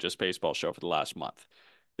replay on the Just Baseball show for the last month.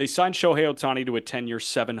 They signed Shohei Ohtani to a 10-year,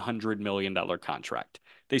 $700 million contract.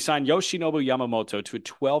 They signed Yoshinobu Yamamoto to a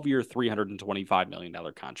 12-year, $325 million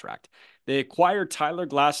contract. They acquired Tyler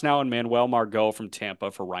Glasnow and Manuel Margot from Tampa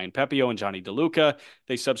for Ryan Pepio and Johnny DeLuca.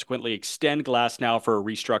 They subsequently extend Glasnow for a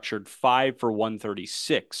restructured 5 for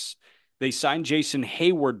 $136. They signed Jason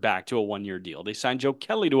Hayward back to a one-year deal. They signed Joe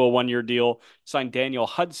Kelly to a one-year deal, signed Daniel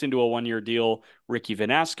Hudson to a one-year deal, Ricky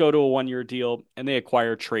Vanasco to a one-year deal, and they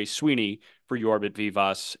acquired Trey Sweeney for Yorbit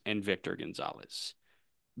Vivas and Victor Gonzalez.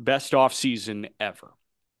 Best offseason ever.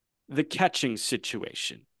 The catching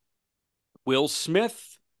situation. Will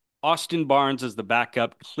Smith, Austin Barnes as the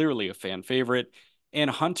backup, clearly a fan favorite, and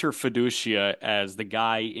Hunter Fiducia as the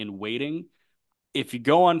guy in waiting. If you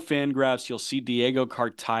go on Fangraphs, you'll see Diego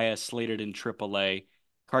Cartaya slated in AAA.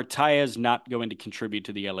 Cartaya is not going to contribute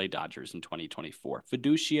to the LA Dodgers in 2024.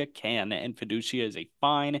 Fiducia can, and Fiducia is a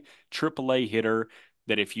fine AAA hitter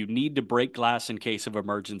that if you need to break glass in case of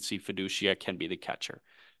emergency, Fiducia can be the catcher.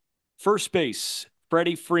 First base,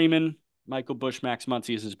 Freddie Freeman, Michael Busch, Max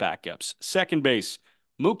Muncy as his backups. Second base,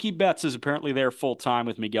 Mookie Betts is apparently there full-time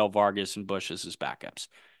with Miguel Vargas and Busch as his backups.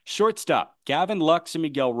 Shortstop, Gavin Lux and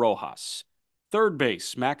Miguel Rojas. Third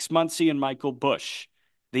base, Max Muncy and Michael Busch.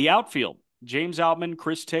 The outfield, James Outman,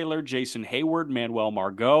 Chris Taylor, Jason Hayward, Manuel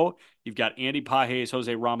Margot. You've got Andy Pages,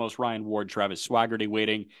 Jose Ramos, Ryan Ward, Travis Swaggerty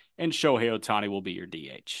waiting, and Shohei Ohtani will be your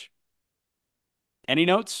DH. Any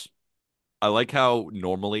notes? I like how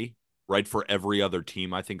normally, right, for every other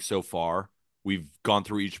team, I think so far, we've gone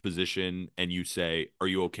through each position and you say, are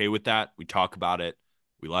you okay with that? We talk about it.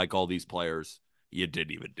 We like all these players. You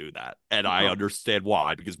didn't even do that. And I understand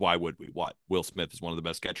why, because why would we? What? Will Smith is one of the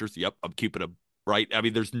best catchers. Yep, I'm keeping him, right? I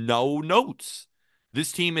mean, there's no notes.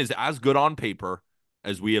 This team is as good on paper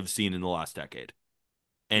as we have seen in the last decade.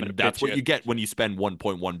 And that's what you get when you spend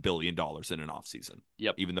 $1.1 billion in an offseason.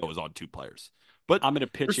 Yep. Even though it was on two players. But I'm going to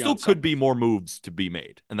pitch there still could be more moves to be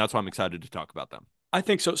made. And that's why I'm excited to talk about them. I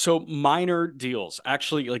think so. So minor deals,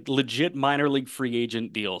 actually like legit minor league free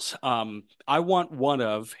agent deals. I want one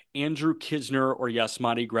of Andrew Kisner or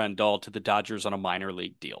Yasmani Grandal to the Dodgers on a minor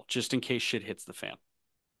league deal, just in case shit hits the fan.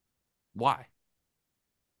 Why?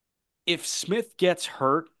 If Smith gets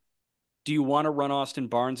hurt, do you want to run Austin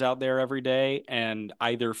Barnes out there every day and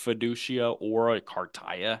either Fiducia or a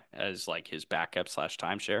Cartaya as like his backup /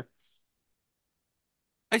 timeshare?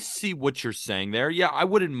 I see what you're saying there. Yeah, I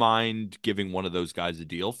wouldn't mind giving one of those guys a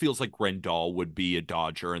deal. Feels like Grandal would be a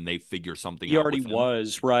Dodger and they figure something out. He already with him.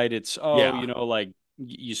 was, right? It's, like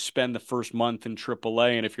you spend the first month in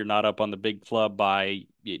AAA, and if you're not up on the big club by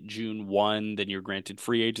June 1, then you're granted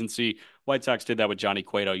free agency. White Sox did that with Johnny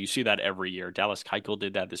Cueto. You see that every year. Dallas Keuchel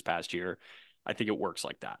did that this past year. I think it works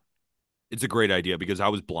like that. It's a great idea because I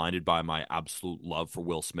was blinded by my absolute love for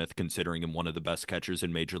Will Smith, considering him one of the best catchers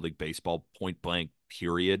in Major League Baseball, point blank,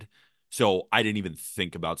 period. So I didn't even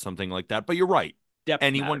think about something like that. But you're right. Depth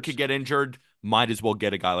Anyone matters. could get injured. Might as well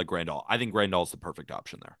get a guy like Grandal. I think Grandal's the perfect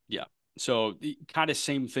option there. Yeah. So kind of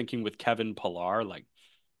same thinking with Kevin Pillar. Like,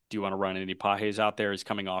 do you want to run Andy Pages out there? He's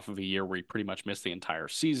coming off of a year where he pretty much missed the entire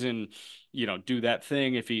season. Do that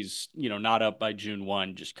thing. If he's, not up by June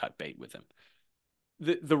 1, just cut bait with him.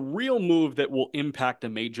 The real move that will impact the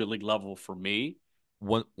major league level for me.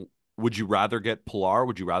 Would you rather get Pillar? Or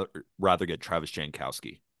would you rather get Travis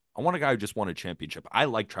Jankowski? I want a guy who just won a championship. I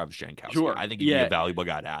like Travis Jankowski. Sure. I think he'd be a valuable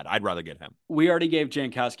guy to add. I'd rather get him. We already gave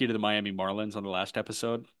Jankowski to the Miami Marlins on the last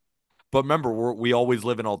episode. But remember, we always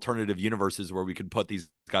live in alternative universes where we can put these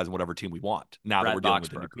guys in whatever team we want. Now that we're dealing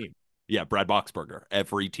with a new team. Yeah, Brad Boxberger.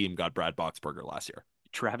 Every team got Brad Boxberger last year.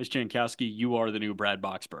 Travis Jankowski, you are the new Brad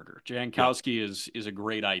Boxberger. Jankowski is a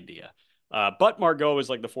great idea. But Margot is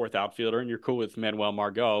like the fourth outfielder, and you're cool with Manuel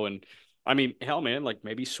Margot. And I mean, hell, man, like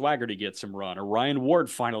maybe Swaggerty gets some run, or Ryan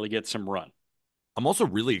Ward finally gets some run. I'm also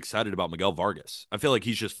really excited about Miguel Vargas. I feel like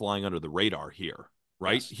he's just flying under the radar here,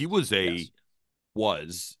 right? Yes. He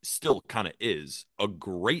was still kind of is a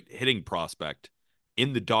great hitting prospect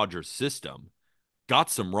in the Dodgers system. Got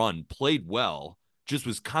some run, played well, just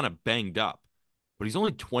was kind of banged up. But he's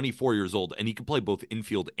only 24 years old, and he can play both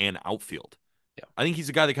infield and outfield. Yeah. I think he's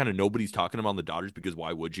a guy that kind of nobody's talking about on the Dodgers because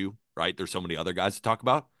why would you, right? There's so many other guys to talk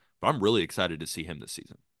about. But I'm really excited to see him this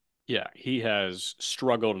season. Yeah, he has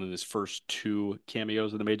struggled in his first two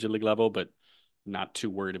cameos at the major league level, but not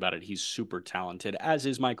too worried about it. He's super talented, as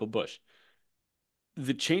is Michael Busch.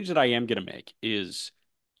 The change that I am going to make is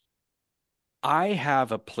I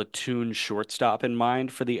have a platoon shortstop in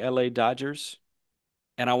mind for the LA Dodgers,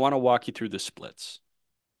 and I want to walk you through the splits.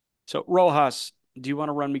 So Rojas, do you want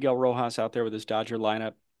to run Miguel Rojas out there with his Dodger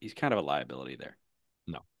lineup? He's kind of a liability there.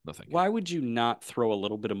 No, nothing. Why would you not throw a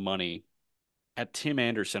little bit of money at Tim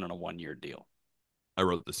Anderson on a one-year deal? I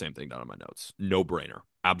wrote the same thing down in my notes. No brainer.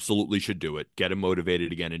 Absolutely should do it. Get him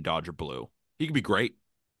motivated again in Dodger blue. He could be great.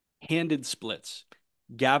 Handed splits.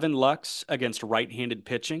 Gavin Lux against right-handed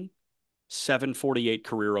pitching, 748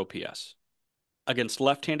 career OPS. Against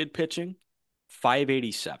left-handed pitching,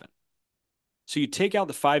 587. So you take out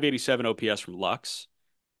the 587 OPS from Lux,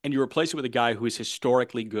 and you replace it with a guy who is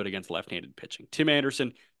historically good against left-handed pitching. Tim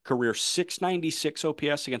Anderson, career 696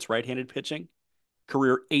 OPS against right-handed pitching,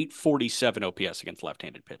 career 847 OPS against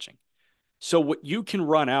left-handed pitching. So what you can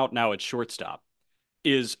run out now at shortstop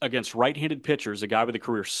is against right-handed pitchers, a guy with a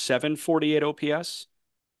career 748 OPS,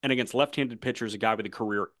 and against left-handed pitchers, a guy with a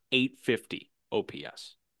career 850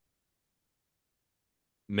 OPS.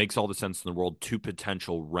 Makes all the sense in the world. Two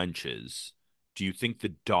potential wrenches. Do you think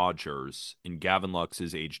the Dodgers, in Gavin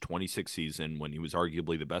Lux's age 26 season, when he was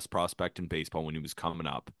arguably the best prospect in baseball when he was coming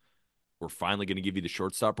up, we're finally going to give you the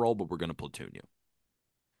shortstop role, but we're going to platoon you?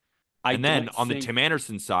 And then on the Tim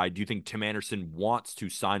Anderson side, do you think Tim Anderson wants to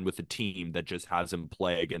sign with a team that just has him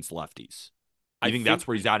play against lefties? I think that's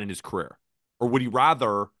where he's at in his career. Or would he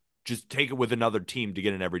rather just take it with another team to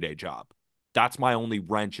get an everyday job? That's my only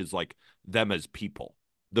wrench, is like them as people.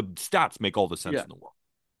 The stats make all the sense in the world.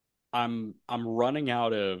 I'm running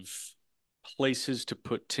out of places to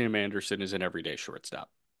put Tim Anderson as an everyday shortstop.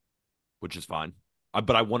 Which is fine.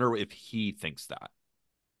 But I wonder if he thinks that.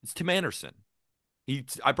 It's Tim Anderson.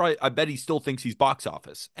 I bet he still thinks he's box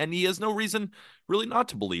office, and he has no reason really not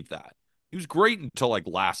to believe that. He was great until like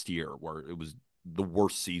last year, where it was the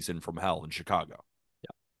worst season from hell in Chicago.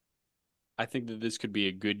 Yeah, I think that this could be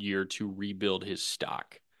a good year to rebuild his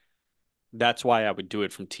stock. That's why I would do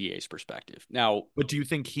it from TA's perspective. Now, but do you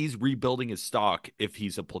think he's rebuilding his stock if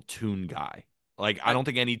he's a platoon guy? Like, I don't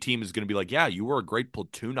think any team is going to be like, yeah, you were a great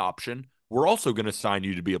platoon option. We're also going to sign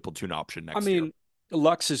you to be a platoon option next year.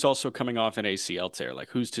 Lux is also coming off an ACL tear. Like,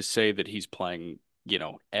 who's to say that he's playing,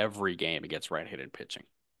 every game against right-handed pitching?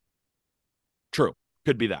 True.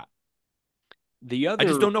 Could be that. I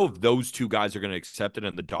just don't know if those two guys are going to accept it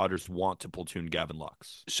and the Dodgers want to platoon Gavin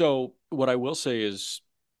Lux. So what I will say is,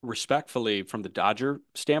 respectfully, from the Dodger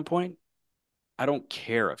standpoint, I don't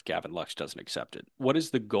care if Gavin Lux doesn't accept it. What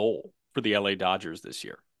is the goal for the LA Dodgers this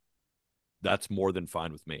year? That's more than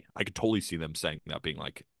fine with me. I could totally see them saying that, being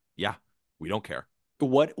like, yeah, we don't care.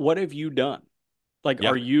 What have you done? Like, Yeah.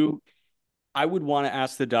 I would want to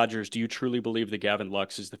ask the Dodgers, do you truly believe that Gavin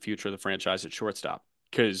Lux is the future of the franchise at shortstop?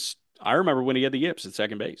 Because I remember when he had the yips at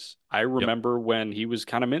second base. I remember when he was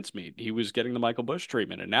kind of mincemeat. He was getting the Michael Busch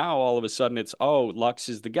treatment. And now all of a sudden it's, Lux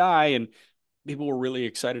is the guy. And people were really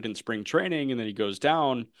excited in spring training. And then he goes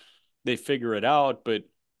down. They figure it out. But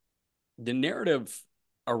the narrative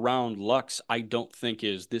around Lux, I don't think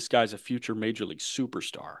is this guy's a future major league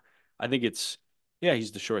superstar. I think it's,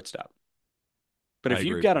 he's the shortstop. But if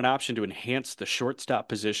you've got an option to enhance the shortstop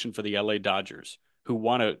position for the LA Dodgers, who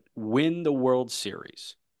want to win the World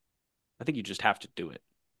Series, I think you just have to do it.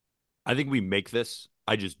 I think we make this.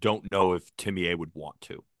 I just don't know if Timmy A would want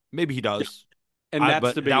to. Maybe he does. And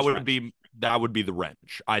that's the biggest wrench. That would be the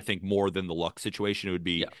wrench. I think more than the Lux situation. It would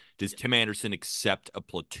be, does Tim Anderson accept a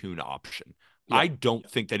platoon option? Yeah. I don't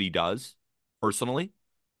think that he does, personally.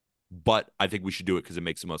 But I think we should do it because it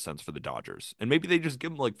makes the most sense for the Dodgers. And maybe they just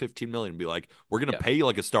give him like $15 million and be like, we're going to pay you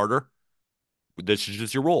like a starter. This is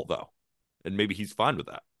just your role, though. And maybe he's fine with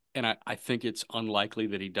that. And I think it's unlikely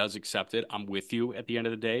that he does accept it. I'm with you at the end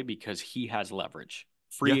of the day because he has leverage.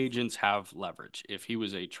 Free agents have leverage. If he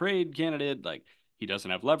was a trade candidate, like, he doesn't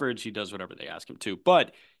have leverage. He does whatever they ask him to.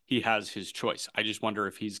 But he has his choice. I just wonder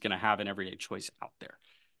if he's going to have an everyday choice out there.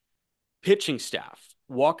 Pitching staff.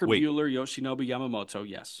 Walker Buehler, Yoshinobu Yamamoto,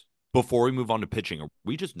 yes. Before we move on to pitching, are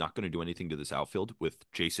we just not going to do anything to this outfield with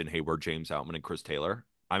Jason Hayward, James Outman, and Chris Taylor?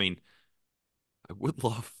 I mean, I would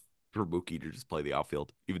love for Mookie to just play the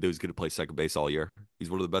outfield, even though he's going to play second base all year. He's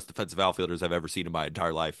one of the best defensive outfielders I've ever seen in my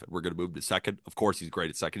entire life. We're going to move him to second. Of course, he's great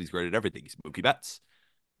at second. He's great at everything. He's Mookie Betts.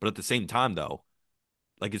 But at the same time, though,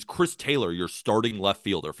 like, is Chris Taylor your starting left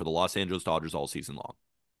fielder for the Los Angeles Dodgers all season long?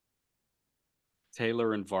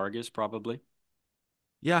 Taylor and Vargas, probably.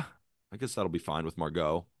 Yeah, I guess that'll be fine with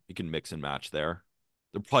Margot. You can mix and match there.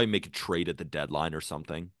 They'll probably make a trade at the deadline or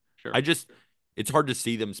something. Sure. It's hard to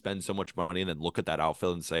see them spend so much money and then look at that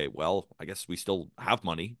outfield and say, well, I guess we still have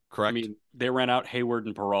money, correct? I mean, they ran out Hayward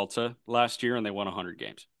and Peralta last year and they won 100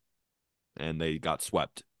 games. And they got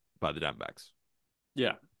swept by the Diamondbacks.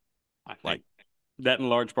 Yeah. I think that in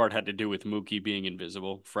large part had to do with Mookie being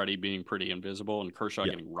invisible, Freddie being pretty invisible, and Kershaw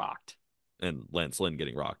getting rocked. And Lance Lynn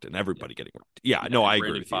getting rocked and everybody getting rocked. Yeah, no, I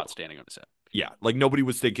agree with you. Standing on his head. Yeah, like nobody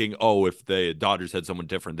was thinking, oh, if the Dodgers had someone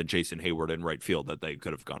different than Jason Hayward in right field, that they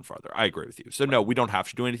could have gone farther. I agree with you. So no, we don't have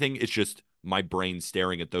to do anything. It's just my brain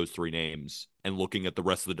staring at those three names and looking at the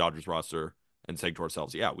rest of the Dodgers roster and saying to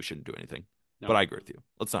ourselves, yeah, we shouldn't do anything. No, but I agree with you.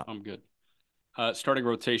 Let's not. I'm good. Starting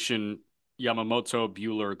rotation, Yamamoto,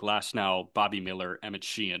 Buehler, Glasnow, Bobby Miller, Emmett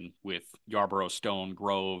Sheehan with Yarborough, Stone,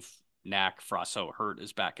 Grove, Knack, Frasso, Hurt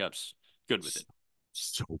as backups. Good with it.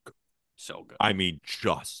 So good. So good. I mean,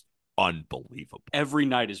 just unbelievable. Every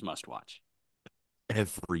night is must watch.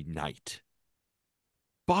 Every night.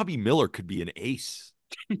 Bobby Miller could be an ace.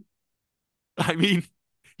 I mean,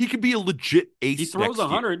 he could be a legit ace. He throws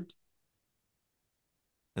 100.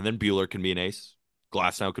 And then Buehler can be an ace.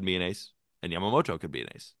 Glasnow could be an ace. And Yamamoto could be an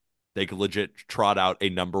ace. They could legit trot out a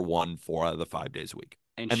number 1 4 out of the 5 days a week.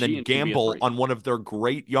 And then gamble on one of their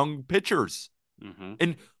great young pitchers. Mm-hmm.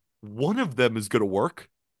 And one of them is going to work.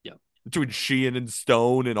 Yeah. Between Sheehan and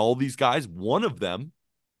Stone and all these guys, one of them.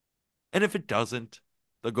 And if it doesn't,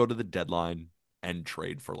 they'll go to the deadline and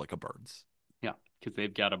trade for like a Burns. Yeah, because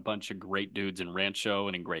they've got a bunch of great dudes in Rancho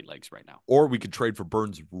and in Great Lakes right now. Or we could trade for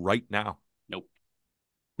Burns right now. Nope.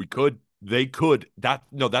 We could. They could.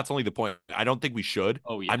 That's only the point. I don't think we should.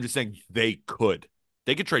 Oh, yeah. I'm just saying they could.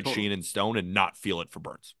 They could trade Totally. Sheehan and Stone and not feel it for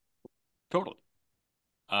Burns. Totally.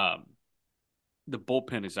 The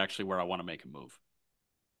bullpen is actually where I want to make a move.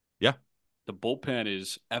 Yeah. The bullpen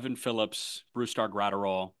is Evan Phillips, Brusdar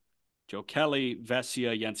Graterol, Joe Kelly,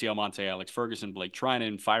 Vesia, Yency Almonte, Alex Ferguson, Blake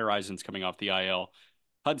Trinan, Fire Eisen's coming off the IL,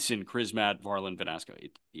 Hudson, Krismat, Varland, Vanasco.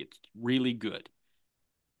 It's really good.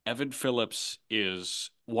 Evan Phillips is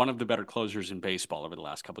one of the better closers in baseball over the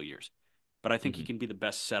last couple of years. But I think he can be the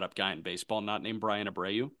best setup guy in baseball, not named Brian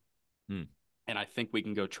Abreu. And I think we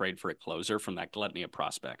can go trade for a closer from that gluttony of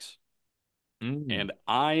prospects. And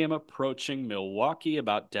I am approaching Milwaukee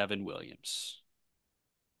about Devin Williams.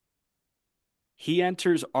 He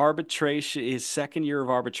enters arbitration, his second year of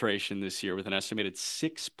arbitration this year with an estimated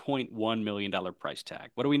 $6.1 million price tag.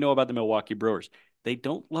 What do we know about the Milwaukee Brewers? They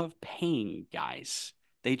don't love paying guys.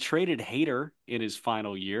 They traded Hader in his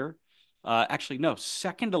final year. Actually, no,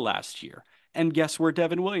 second to last year. And guess where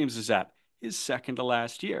Devin Williams is at? His second to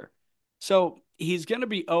last year. So he's going to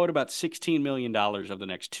be owed about $16 million over the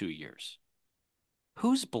next 2 years.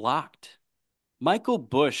 Who's blocked? Michael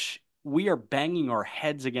Busch, we are banging our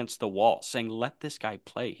heads against the wall saying, let this guy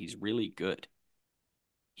play. He's really good.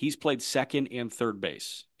 He's played second and third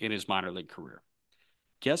base in his minor league career.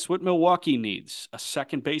 Guess what Milwaukee needs? A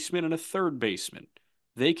second baseman and a third baseman.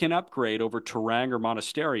 They can upgrade over Turang or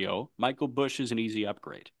Monasterio. Michael Busch is an easy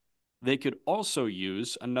upgrade. They could also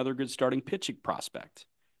use another good starting pitching prospect.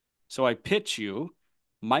 So I pitch you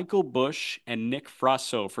Michael Busch and Nick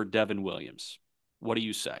Frasso for Devin Williams. What do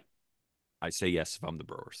you say? I say yes if I'm the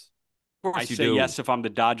Brewers. I say yes if I'm the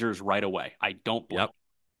Dodgers right away. I don't blame. Yep.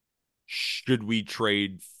 Should we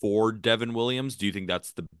trade for Devin Williams? Do you think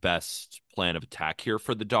that's the best plan of attack here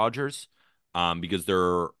for the Dodgers? Because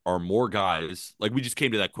there are more guys. Like, we just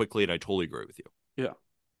came to that quickly, and I totally agree with you.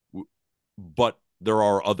 Yeah. But there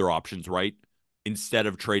are other options, right? Instead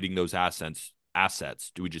of trading those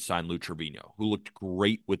assets, do we just sign Lou Trevino, who looked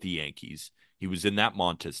great with the Yankees? He was in that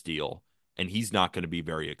Montes deal, and he's not going to be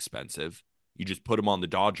very expensive. You just put him on the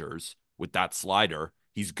Dodgers with that slider.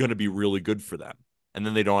 He's going to be really good for them. And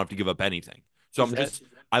then they don't have to give up anything. So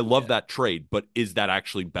I love that trade, but is that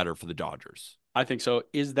actually better for the Dodgers? I think so.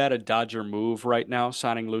 Is that a Dodger move right now,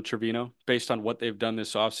 signing Lou Trevino? Based on what they've done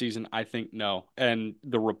this offseason, I think no. And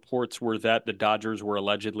the reports were that the Dodgers were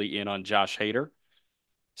allegedly in on Josh Hader.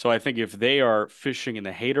 So I think if they are fishing in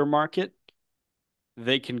the Hader market,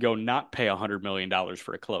 they can go not pay $100 million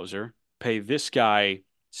for a closer, pay this guy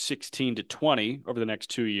 16 to 20 over the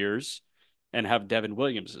next 2 years, and have Devin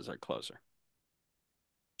Williams as their closer.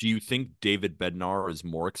 Do you think David Bednar is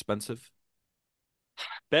more expensive?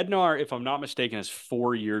 Bednar, if I'm not mistaken, has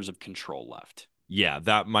 4 years of control left. Yeah,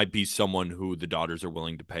 that might be someone who the Dodgers are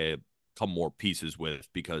willing to pay a couple more pieces with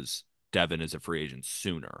because Devin is a free agent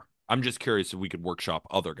sooner. I'm just curious if we could workshop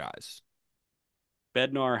other guys.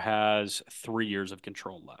 Bednar has 3 years of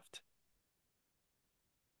control left.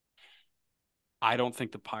 I don't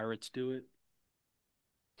think the Pirates do it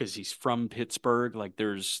because he's from Pittsburgh. Like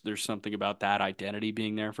there's something about that identity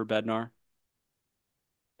being there for Bednar.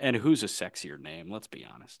 And who's a sexier name? Let's be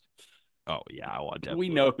honest. Oh, yeah. We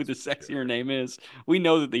know who the sexier name is. We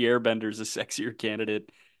know that the Airbender's a sexier candidate.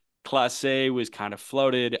 Clase was kind of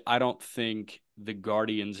floated. I don't think the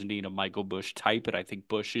Guardians need a Michael Busch type, but I think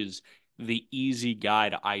Busch is the easy guy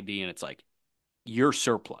to ID, and it's like, you're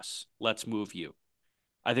surplus. Let's move you.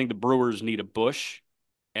 I think the Brewers need a Busch,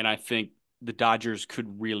 and I think the Dodgers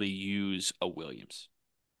could really use a Williams.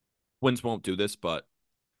 Twins won't do this, but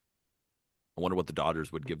I wonder what the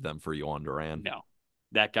Dodgers would give them for Yohan Duran. No,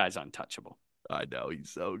 that guy's untouchable. I know he's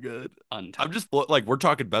so good. I'm Untouchable. just like, we're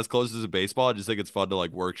talking best closers of baseball. I just think it's fun to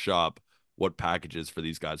like workshop what packages for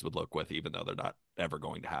these guys would look with, even though they're not ever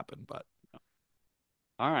going to happen. But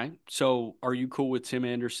All right. So are you cool with Tim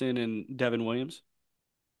Anderson and Devin Williams?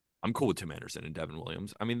 I'm cool with Tim Anderson and Devin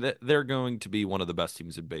Williams. I mean, they're going to be one of the best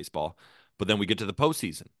teams in baseball. But then we get to the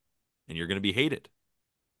postseason, and you're going to be hated.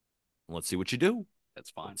 Let's see what you do.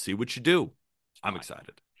 That's fine. Let's see what you do. I'm fine.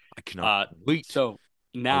 excited. I cannot wait. So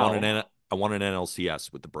now I want an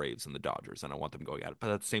NLCS with the Braves and the Dodgers, and I want them going at it.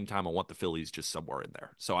 But at the same time, I want the Phillies just somewhere in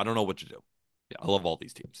there. So I don't know what to do. Yeah. I love all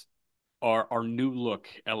these teams. Our new look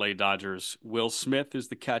LA Dodgers. Will Smith is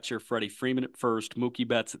the catcher, Freddie Freeman at first, Mookie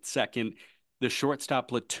Betts at second, the shortstop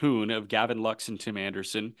platoon of Gavin Lux and Tim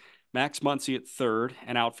Anderson, Max Muncy at third,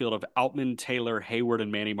 an outfield of Outman, Taylor, Hayward,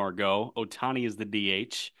 and Manny Margot. Ohtani is the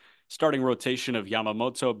DH. Starting rotation of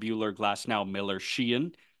Yamamoto, Buehler, Glasnow, Miller,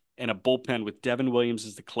 Sheehan, and a bullpen with Devin Williams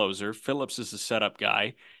as the closer. Phillips is the setup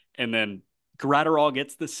guy. And then Gratterall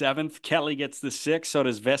gets the 7th. Kelly gets the 6th. So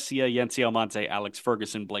does Vesia, Yency Almonte, Alex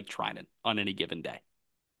Ferguson, Blake Trinan on any given day.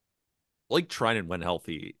 Blake Trinan, when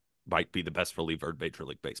healthy, might be the best reliever in Major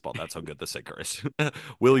League Baseball. That's how good the sinker is.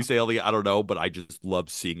 Will he stay healthy? I don't know, but I just love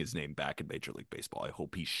seeing his name back in Major League Baseball. I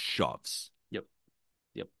hope he shoves. Yep.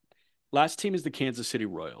 Last team is the Kansas City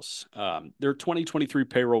Royals. Their 2023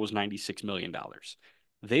 payroll was $96 million.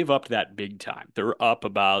 They've upped that big time. They're up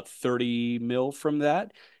about 30 mil from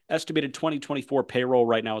that. Estimated 2024 payroll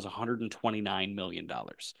right now is $129 million.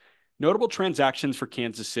 Notable transactions for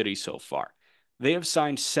Kansas City so far. They have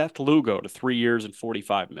signed Seth Lugo to 3 years and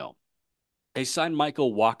 $45 million. They signed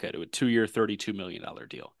Michael Wacha to a 2-year, $32 million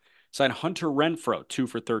deal. Signed Hunter Renfroe, 2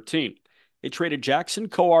 for $13 million. They traded Jackson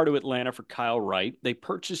Kowar to Atlanta for Kyle Wright. They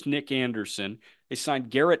purchased Nick Anderson. They signed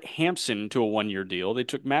Garrett Hampson to a 1-year deal. They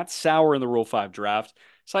took Matt Sauer in the Rule 5 draft.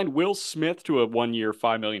 Signed Will Smith to a 1-year,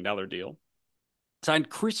 $5 million deal. Signed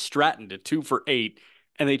Chris Stratton to 2 for $8 million.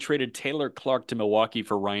 And they traded Taylor Clark to Milwaukee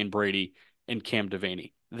for Ryan Brady and Cam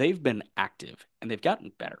Devaney. They've been active, and they've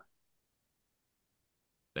gotten better.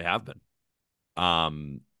 They have been.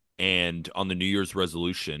 And on the New Year's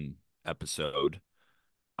resolution episode,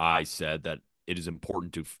 I said that it is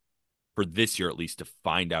important to, for this year at least, to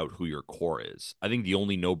find out who your core is. I think the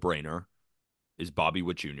only no-brainer is Bobby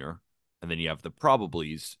Witt Jr., and then you have the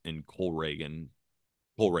probablys in Cole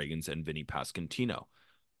Reagans and Vinny Pasquantino.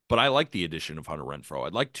 But I like the addition of Hunter Renfroe.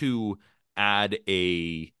 I'd like to add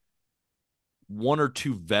one or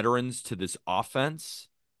two veterans to this offense.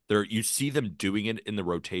 You see them doing it in the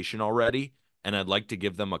rotation already, and I'd like to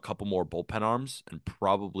give them a couple more bullpen arms and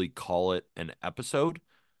probably call it an episode.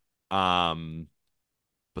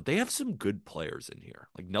 But they have some good players in here.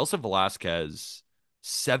 Like Nelson Velasquez,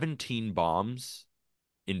 17 bombs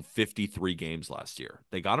in 53 games last year.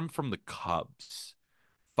 They got him from the Cubs.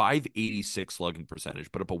 586 slugging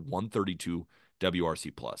percentage, put up a 132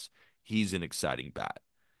 WRC plus. He's an exciting bat.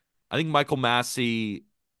 I think Michael Massey,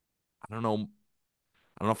 I don't know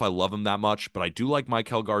if I love him that much, but I do like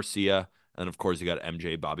Maikel Garcia. And of course, you got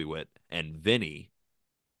MJ, Bobby Witt, and Vinny.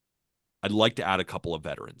 I'd like to add a couple of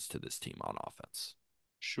veterans to this team on offense.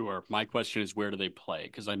 Sure. My question is, where do they play?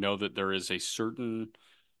 Because I know that there is a certain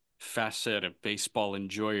facet of baseball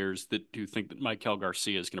enjoyers that do think that Maikel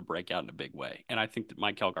Garcia is going to break out in a big way. And I think that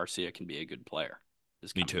Maikel Garcia can be a good player.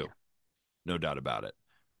 Me too. No doubt about it.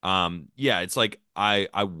 Yeah, it's like I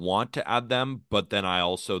want to add them, but then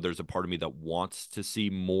there's a part of me that wants to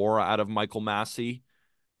see more out of Michael Massey,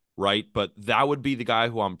 right? But that would be the guy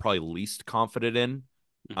who I'm probably least confident in.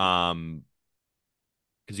 Because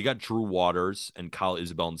you got Drew Waters and Kyle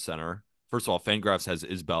Isbell in center. First of all, Fangraphs has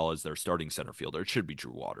Isbell as their starting center fielder. It should be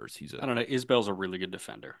Drew Waters. I don't know. Isbell's a really good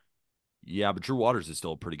defender. Yeah, but Drew Waters is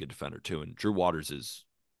still a pretty good defender too, and Drew Waters is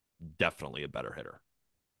definitely a better hitter.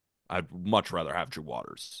 I'd much rather have Drew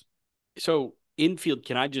Waters. So infield,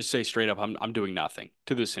 can I just say straight up, I'm doing nothing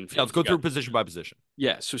to this infield. Yeah, let's go through position by position.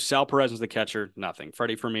 Yeah, so Sal Perez is the catcher, nothing.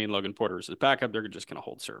 Freddie Fermin, Logan Porter is his backup. They're just going to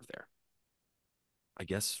hold serve there. I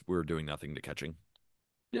guess we're doing nothing to catching.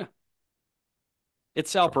 Yeah. It's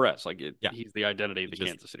Sal Perez. Yeah. He's the identity of the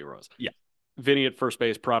Kansas City Royals. Yeah. Vinny at first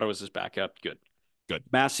base, Prado is his backup. Good.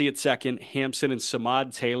 Massey at second, Hampson and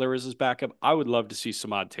Samad Taylor is his backup. I would love to see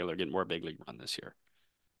Samad Taylor get more big league run this year.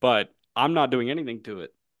 But I'm not doing anything to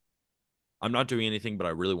it. I'm not doing anything, but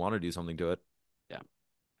I really want to do something to it. Yeah.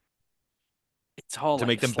 It's all to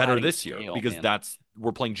make them better this year, because man.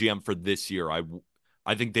 We're playing GM for this year.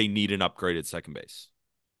 I think they need an upgrade at second base.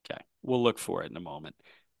 Okay. We'll look for it in a moment.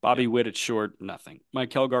 Bobby Witt at short, nothing.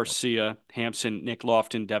 Maikel Garcia, Hampson, Nick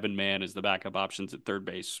Lofton, Devin Mann is the backup options at third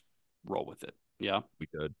base. roll with it. Yeah. We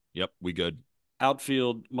good. Yep, we good.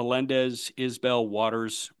 Outfield, Melendez, Isbell,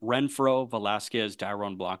 Waters, Renfro, Velasquez,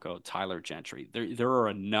 Dairon Blanco, Tyler Gentry. There are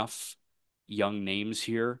enough young names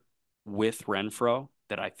here with Renfro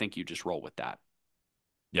that I think you just roll with that.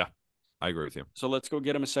 Yeah, I agree with you. So let's go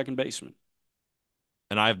get him a second baseman.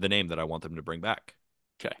 And I have the name that I want them to bring back.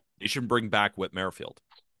 Okay. They should bring back Whit Merrifield.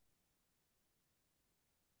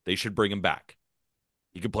 They should bring him back.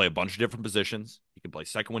 He can play a bunch of different positions. He can play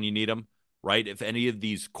second when you need him, right? If any of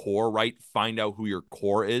these core, right, find out who your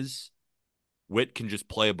core is. Whit can just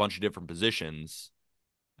play a bunch of different positions.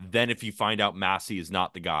 Then if you find out Massey is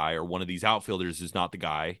not the guy or one of these outfielders is not the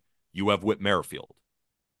guy, you have Whit Merrifield,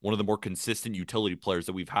 one of the more consistent utility players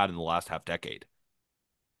that we've had in the last half decade.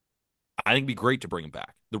 I think it'd be great to bring him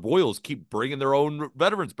back. The Royals keep bringing their own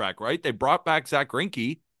veterans back, right? They brought back Zach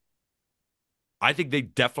Greinke. I think they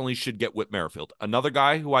definitely should get Whit Merrifield. Another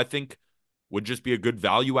guy who I think would just be a good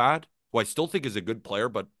value add, who I still think is a good player,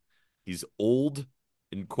 but he's old,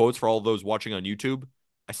 in quotes for all those watching on YouTube.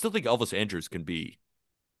 I still think Elvis Andrus can be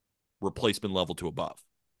replacement level to above.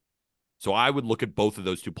 So I would look at both of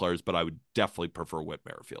those two players, but I would definitely prefer Whit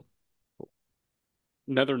Merrifield.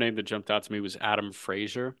 Another name that jumped out to me was Adam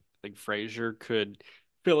Frazier. I think Frazier could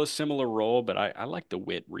fill a similar role, but I like the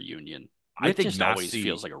Whit reunion. I Whit think just always Massey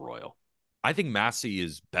feels like a Royal. I think Massey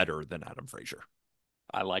is better than Adam Frazier.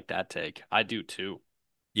 I like that take. I do too.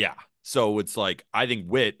 Yeah. So it's like, I think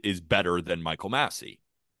Whit is better than Michael Massey.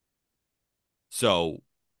 So,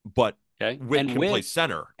 but Okay. Whit can play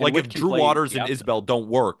center. Like Whit if can Drew play Waters the and outfield. Isbell don't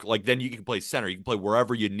work, like then you can play center. You can play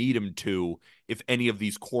wherever you need him to. If any of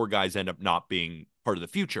these core guys end up not being part of the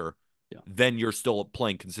future, then you're still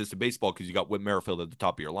playing consistent baseball because you got Whit Merrifield at the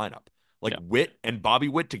top of your lineup. Like Whit and Bobby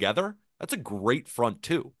Witt together, that's a great front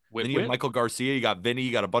too. Then you have Michael Garcia, you got Vinny,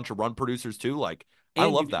 you got a bunch of run producers too. Like I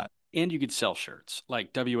love that. And you could sell shirts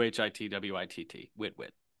like WHIT, WITT,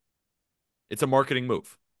 Whit. It's a marketing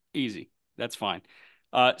move. Easy. That's fine.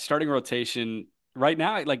 Starting rotation right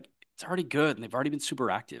now, like it's already good, and they've already been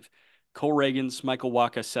super active. Cole Reagans, Michael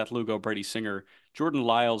Wacha, Seth Lugo, Brady Singer, Jordan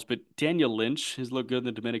Lyles, but Daniel Lynch has looked good in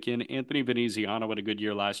the Dominican. Anthony Veneziano had a good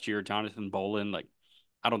year last year. Jonathan Bolin, like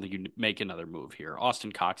I don't think you make another move here.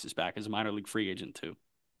 Austin Cox is back as a minor league free agent too.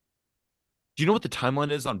 Do you know what the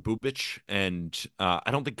timeline is on Bubic? And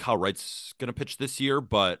I don't think Kyle Wright's going to pitch this year,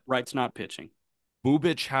 but Wright's not pitching.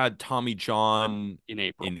 Bubic had Tommy John in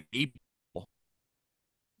April.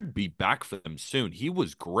 Be back for them soon. He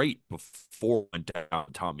was great before went down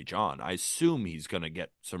Tommy John. I assume he's going to get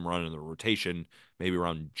some run in the rotation, maybe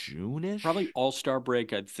around June-ish. Probably All-Star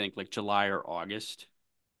break, I'd think, like July or August.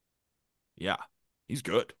 Yeah, he's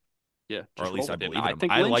good. Yeah, or at least I believe him. him. I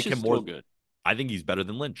think I Lynch like is him more. Still good. I think he's better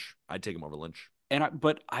than Lynch. I'd take him over Lynch.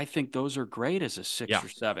 But I think those are great as a 6 or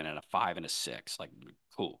 7 and a 5 and a 6. Like,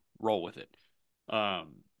 cool, roll with it.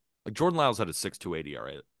 Like Jordan Lyles had a 6.28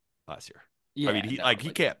 ERA last year. Yeah, I mean, he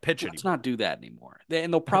can't pitch anymore. Let's not do that anymore.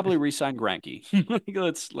 And they'll probably re-sign Greinke.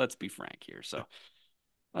 let's be frank here. So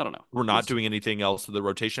I don't know. We're not doing anything else to the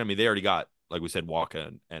rotation. I mean, they already got, like we said,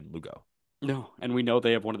 Wacha and Lugo. No, and we know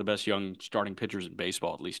they have one of the best young starting pitchers in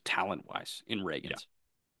baseball, at least talent-wise, in Reagans.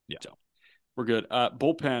 Yeah. So we're good.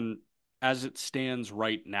 Bullpen, as it stands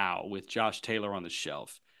right now, with Josh Taylor on the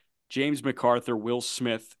shelf, James MacArthur, Will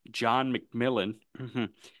Smith, John McMillan,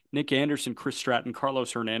 Nick Anderson, Chris Stratton,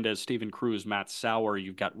 Carlos Hernandez, Steven Cruz, Matt Sauer.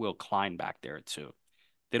 You've got Will Klein back there too.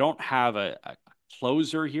 They don't have a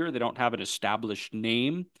closer here. They don't have an established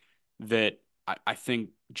name that I think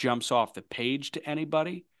jumps off the page to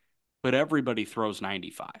anybody, but everybody throws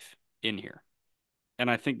 95 in here.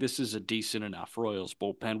 And I think this is a decent enough Royals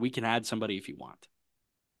bullpen. We can add somebody if you want.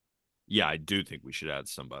 Yeah, I do think we should add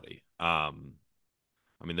somebody. I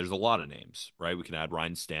mean, there's a lot of names, right? We can add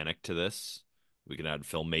Ryan Stanek to this. We can add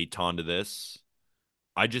Phil Maton to this.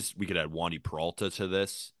 We could add Wandy Peralta to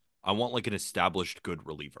this. I want like an established good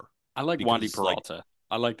reliever. I like Wandy Peralta.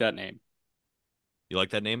 I like that name. You like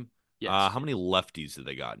that name? Yes. How many lefties have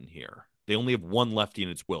they got in here? They only have one lefty,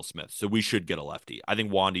 and it's Will Smith. So we should get a lefty. I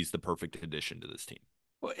think Wandy's the perfect addition to this team.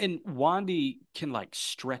 Well, and Wandy can like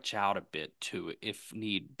stretch out a bit too if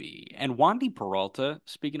need be. And Wandy Peralta,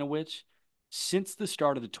 speaking of which, since the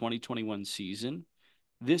start of the 2021 season,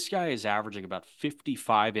 this guy is averaging about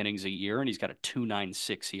 55 innings a year, and he's got a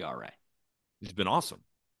 2.96 ERA. He's been awesome.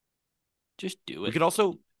 Just do it. We could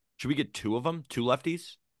also, should we get two of them? Two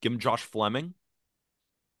lefties? Give him Josh Fleming?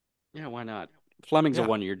 Yeah, why not? Fleming's a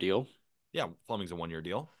 1-year deal. Yeah, Fleming's a 1-year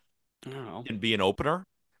deal. I don't know. Can be an opener.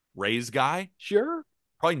 Rays guy. Sure.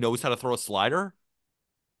 Probably knows how to throw a slider.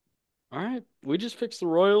 All right. We just fixed the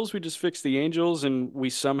Royals. We just fixed the Angels, and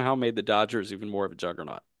we somehow made the Dodgers even more of a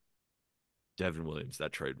juggernaut. Devin Williams,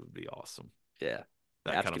 that trade would be awesome. Yeah.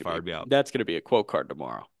 That kind of fired me up. That's going to be a quote card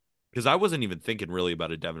tomorrow. Because I wasn't even thinking really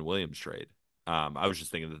about a Devin Williams trade. I was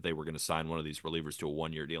just thinking that they were going to sign one of these relievers to a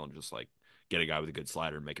 1-year deal and just like get a guy with a good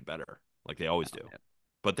slider and make it better, like they always do. Man.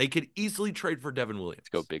 But they could easily trade for Devin Williams. Let's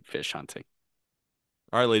go big fish hunting.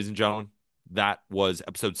 All right, ladies and gentlemen, that was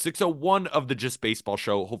episode 601 of the Just Baseball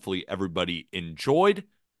Show. Hopefully everybody enjoyed.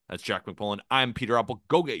 That's Jack McMullen. I'm Peter Apple.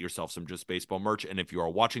 Go get yourself some Just Baseball merch. And if you are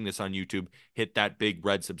watching this on YouTube, hit that big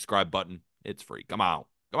red subscribe button. It's free. Come on.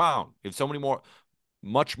 Come on. We have so many more.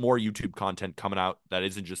 Much more YouTube content coming out that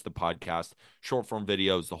isn't just the podcast, short form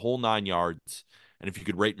videos, the whole 9 yards. And if you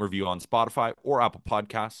could rate and review on Spotify or Apple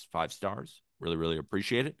Podcasts, 5 stars, really, really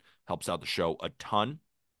appreciate it. Helps out the show a ton.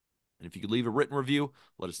 And if you could leave a written review,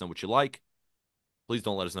 let us know what you like. Please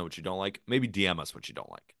don't let us know what you don't like. Maybe DM us what you don't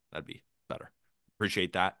like. That'd be better.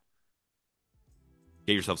 Appreciate that.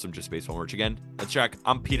 Get yourself some Just Baseball merch again. That's Jack.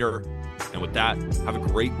 I'm Peter. And with that, have a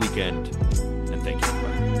great weekend. And thank you,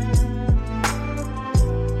 everybody.